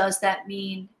religion, does that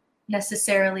mean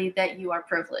necessarily that you are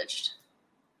privileged?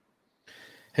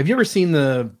 Have you ever seen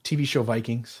the TV show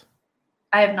Vikings?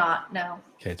 I have not, no.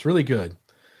 Okay, it's really good.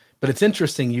 But it's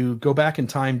interesting. You go back in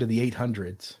time to the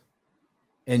 800s,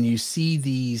 and you see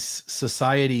these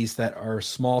societies that are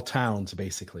small towns,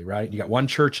 basically, right? You got one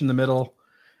church in the middle,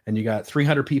 and you got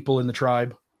 300 people in the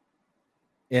tribe.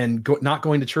 And not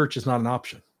going to church is not an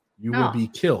option. You will be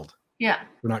killed. Yeah,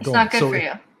 it's not good for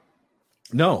you.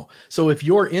 No. So if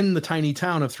you're in the tiny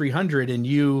town of 300 and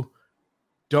you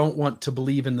don't want to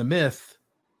believe in the myth,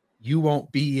 you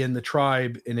won't be in the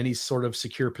tribe in any sort of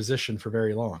secure position for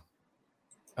very long.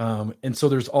 And so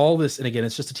there's all this, and again,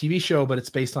 it's just a TV show, but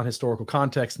it's based on historical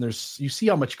context. And you see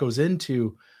how much goes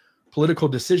into political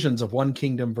decisions of one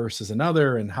kingdom versus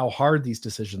another, and how hard these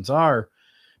decisions are,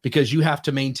 because you have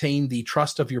to maintain the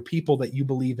trust of your people that you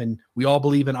believe in. We all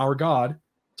believe in our God.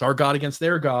 It's our God against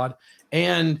their God.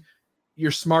 And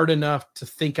you're smart enough to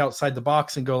think outside the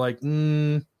box and go like,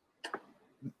 maybe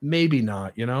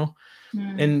not, you know?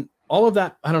 And all of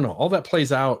that, I don't know, all that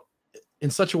plays out in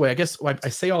such a way. I guess I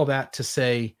say all that to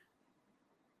say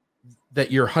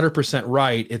that you're 100%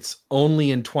 right. It's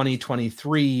only in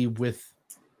 2023, with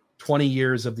 20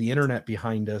 years of the internet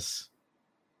behind us,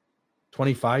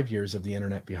 25 years of the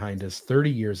internet behind us, 30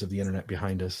 years of the internet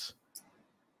behind us,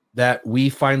 that we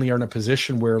finally are in a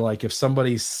position where, like, if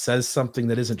somebody says something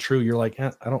that isn't true, you're like,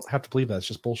 I don't have to believe that. It's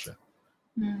just bullshit.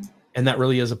 And that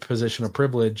really is a position of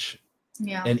privilege.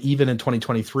 Yeah. And even in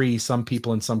 2023, some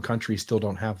people in some countries still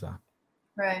don't have that.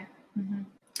 Right. Mm-hmm.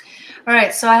 All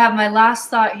right. So I have my last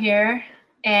thought here,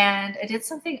 and I did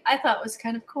something I thought was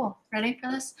kind of cool. Ready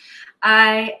for this?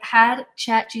 I had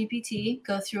ChatGPT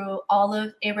go through all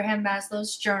of Abraham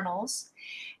Maslow's journals,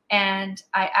 and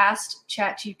I asked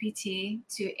ChatGPT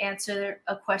to answer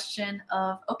a question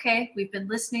of, okay, we've been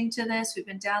listening to this, we've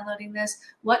been downloading this.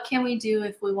 What can we do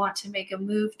if we want to make a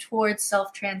move towards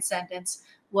self-transcendence?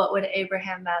 What would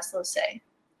Abraham Maslow say?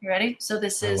 You ready? So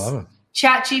this is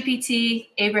ChatGPT,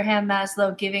 Abraham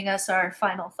Maslow, giving us our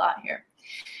final thought here.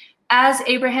 As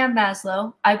Abraham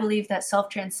Maslow, I believe that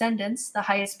self-transcendence, the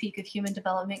highest peak of human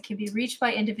development, can be reached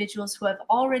by individuals who have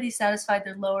already satisfied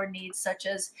their lower needs, such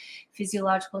as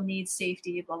physiological needs,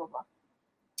 safety, blah, blah, blah.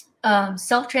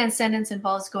 Self-transcendence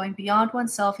involves going beyond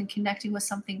oneself and connecting with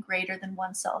something greater than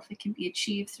oneself. It can be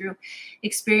achieved through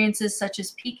experiences such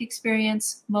as peak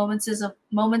experience, moments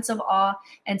of awe,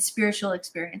 and spiritual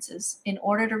experiences. In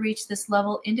order to reach this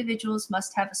level, individuals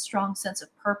must have a strong sense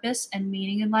of purpose and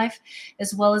meaning in life,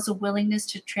 as well as a willingness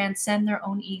to transcend their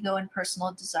own ego and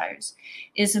personal desires.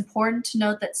 It is important to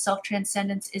note that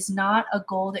self-transcendence is not a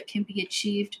goal that can be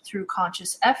achieved through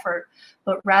conscious effort,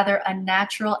 but rather a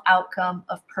natural outcome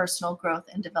of personal growth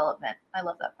and development. I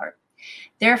love that part.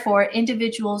 Therefore,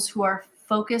 individuals who are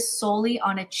focused solely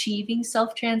on achieving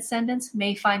self-transcendence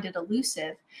may find it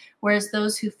elusive, whereas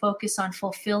those who focus on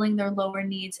fulfilling their lower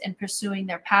needs and pursuing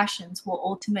their passions will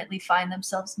ultimately find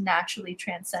themselves naturally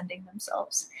transcending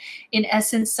themselves. In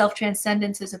essence,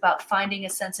 self-transcendence is about finding a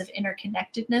sense of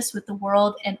interconnectedness with the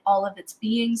world and all of its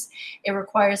beings. It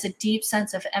requires a deep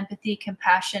sense of empathy,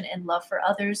 compassion, and love for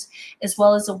others, as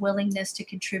well as a willingness to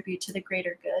contribute to the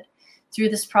greater good. Through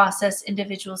this process,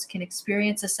 individuals can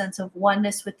experience a sense of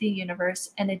oneness with the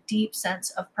universe and a deep sense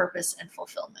of purpose and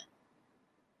fulfillment.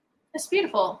 That's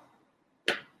beautiful.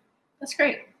 That's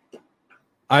great.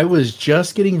 I was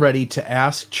just getting ready to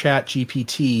ask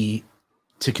ChatGPT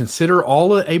to consider all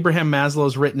that Abraham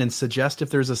Maslow's written and suggest if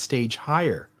there's a stage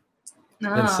higher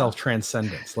than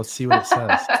self-transcendence. Let's see what it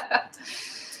says.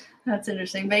 That's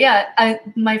interesting. But yeah,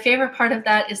 my favorite part of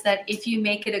that is that if you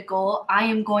make it a goal, I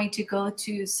am going to go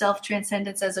to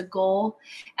self-transcendence as a goal,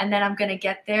 and then I'm going to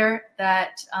get there,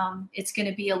 that it's going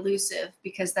to be elusive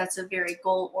because that's a very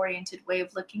goal-oriented way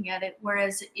of looking at it.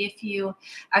 Whereas if you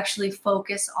actually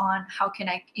focus on how can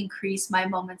I increase my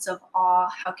moments of awe,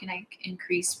 how can I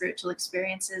increase spiritual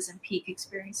experiences and peak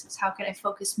experiences, how can I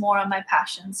focus more on my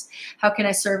passions, how can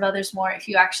I serve others more, if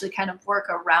you actually kind of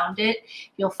work around it,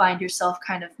 you'll find yourself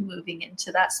kind of moving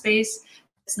into that space.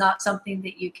 It's not something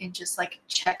that you can just like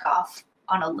check off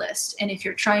on a list. And if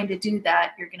you're trying to do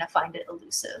that, you're going to find it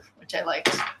elusive, which I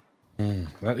liked.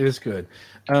 That is good.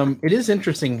 It is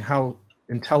interesting how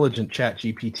intelligent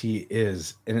ChatGPT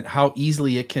is and how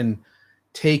easily it can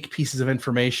take pieces of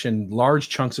information, large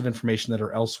chunks of information that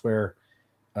are elsewhere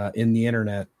in the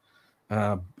internet,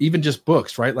 even just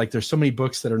books, right? Like there's so many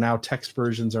books that are now text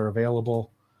versions are available.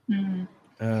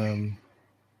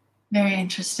 Very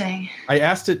interesting. I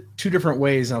asked it 2 different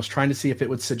ways, and I was trying to see if it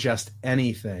would suggest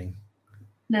anything.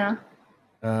 No.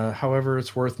 However,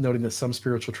 it's worth noting that some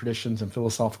spiritual traditions and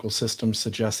philosophical systems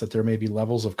suggest that there may be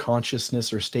levels of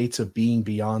consciousness or states of being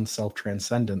beyond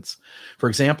self-transcendence. For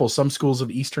example, some schools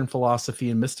of Eastern philosophy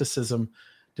and mysticism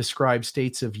describe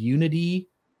states of unity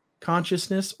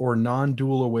consciousness or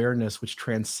non-dual awareness which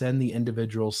transcend the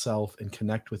individual self and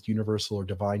connect with universal or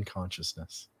divine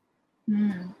consciousness.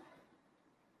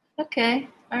 Okay.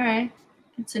 All right.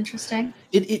 That's interesting.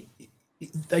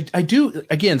 I do,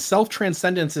 again,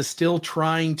 self-transcendence is still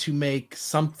trying to make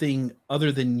something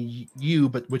other than you,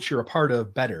 but which you're a part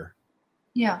of, better.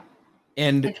 Yeah.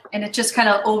 And it just kind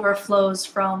of overflows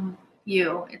from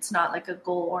you. It's not like a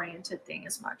goal-oriented thing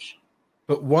as much.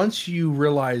 But once you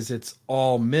realize it's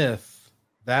all myth,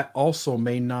 that also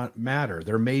may not matter.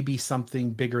 There may be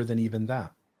something bigger than even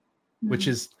that, which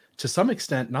is to some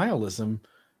extent nihilism,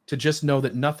 to just know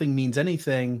that nothing means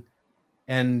anything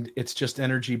and it's just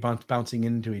energy bouncing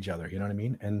into each other. You know what I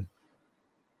mean? And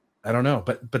I don't know,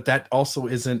 but that also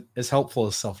isn't as helpful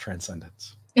as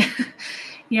self-transcendence.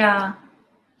 Yeah.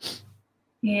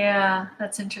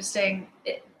 That's interesting.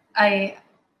 I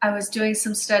was doing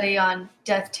some study on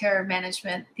death terror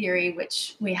management theory,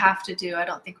 which we have to do. I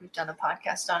don't think we've done a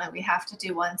podcast on it. We have to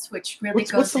do once, which really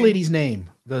goes. What's the lady's name?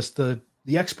 The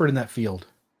expert in that field.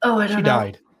 Oh, I don't know. She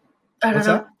died. I don't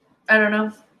know. I don't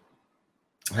know.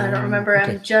 I don't remember.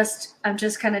 Okay. I'm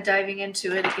just kind of diving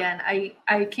into it again.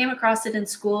 I came across it in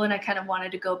school and I kind of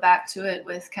wanted to go back to it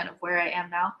with kind of where I am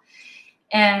now.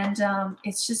 And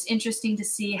it's just interesting to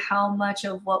see how much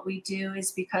of what we do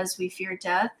is because we fear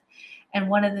death. And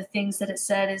one of the things that it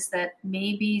said is that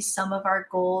maybe some of our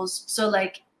goals, so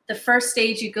like the first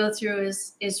stage you go through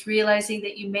is realizing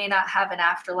that you may not have an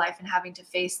afterlife and having to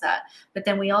face that. But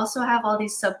then we also have all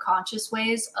these subconscious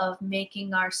ways of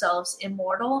making ourselves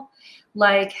immortal,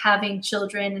 like having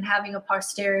children and having a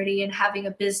posterity and having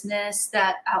a business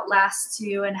that outlasts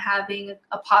you and having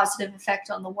a positive effect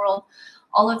on the world.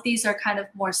 All of these are kind of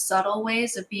more subtle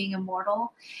ways of being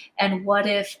immortal. And what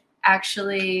if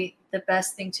actually the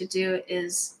best thing to do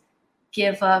is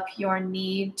give up your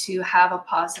need to have a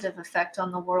positive effect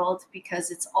on the world because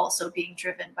it's also being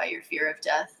driven by your fear of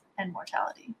death and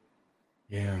mortality.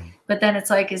 Yeah. But then it's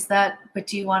like, but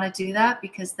do you want to do that?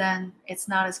 Because then it's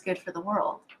not as good for the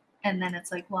world. And then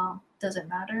it's like, well, does it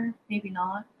matter? Maybe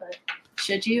not, but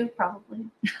Should you? Probably.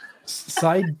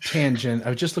 Side tangent.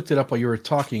 I just looked it up while you were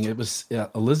talking. It was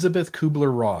Elizabeth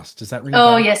Kubler-Ross. Does that ring?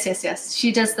 Oh, yes.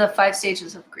 She does the 5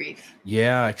 stages of grief.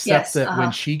 Yeah, except that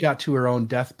when she got to her own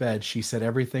deathbed, she said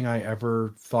everything I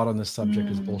ever thought on this subject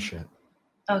is bullshit.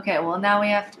 Okay, well now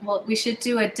we should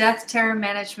do a death terror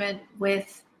management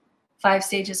with 5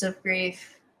 stages of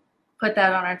grief. Put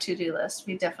that on our to-do list.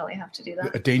 We definitely have to do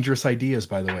that. Dangerous ideas,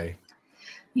 by the way.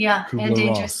 Yeah, and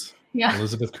dangerous. Yeah.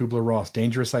 Elizabeth Kubler-Ross,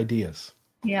 dangerous ideas.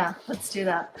 Yeah, let's do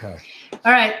that. Okay.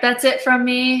 All right, that's it from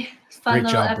me. Fun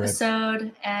little Britt.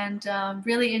 episode, and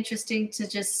really interesting to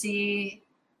just see.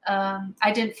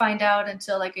 I didn't find out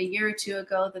until like a year or two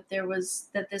ago that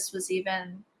this was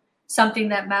even something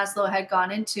that Maslow had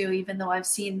gone into, even though I've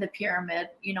seen the pyramid,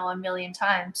 a million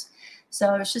times.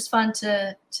 So it's just fun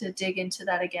to dig into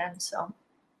that again. So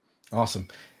awesome.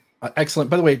 Excellent.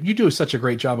 By the way, you do such a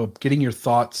great job of getting your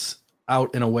thoughts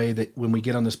out in a way that when we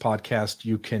get on this podcast,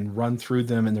 you can run through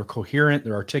them and they're coherent,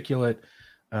 they're articulate.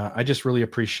 I just really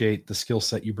appreciate the skill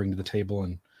set you bring to the table,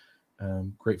 and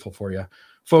I'm grateful for you.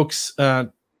 Folks,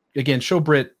 again, show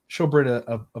Britt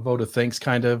a vote of thanks,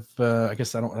 kind of. I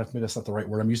guess maybe that's not the right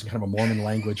word. I'm using kind of a Mormon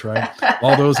language, right?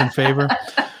 All those in favor.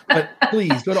 But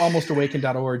please go to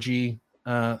almostawakened.org.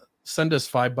 Send us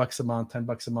 $5 a month,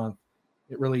 $10 a month.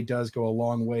 It really does go a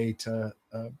long way to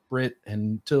Britt,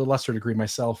 and to a lesser degree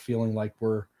myself, feeling like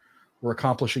we're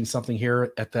accomplishing something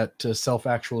here at that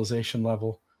self-actualization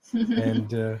level.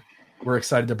 And we're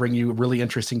excited to bring you really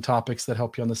interesting topics that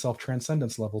help you on the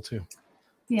self-transcendence level too.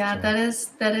 Yeah, so.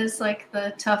 that is like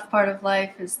the tough part of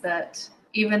life, is that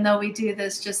even though we do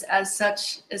this just as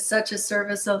such a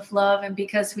service of love, and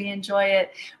because we enjoy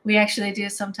it, we actually do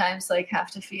sometimes like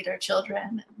have to feed our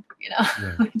children.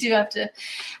 We do have to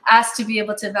ask to be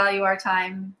able to value our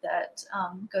time that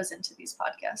goes into these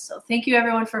podcasts. So thank you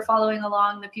everyone for following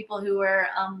along, the people who are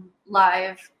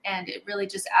live, and it really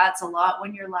just adds a lot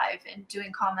when you're live and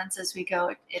doing comments as we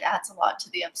go. It adds a lot to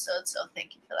the episode. So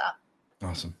thank you for that.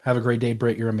 Awesome. Have a great day,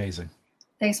 Britt. You're amazing.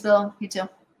 Thanks, Bill. You too.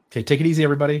 Okay. Take it easy,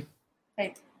 everybody.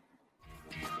 Bye.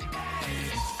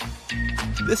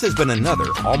 This has been another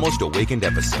Almost Awakened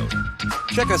episode.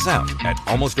 Check us out at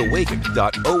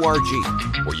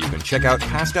almostawakened.org, where you can check out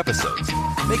past episodes,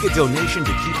 make a donation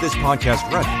to keep this podcast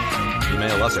running,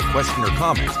 email us a question or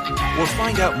comment, or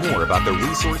find out more about the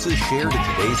resources shared in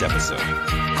today's episode.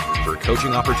 For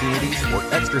coaching opportunities or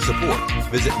extra support,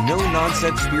 visit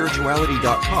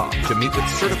NoNonsenseSpirituality.com to meet with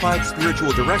Certified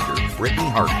Spiritual Director Brittany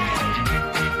Hartman.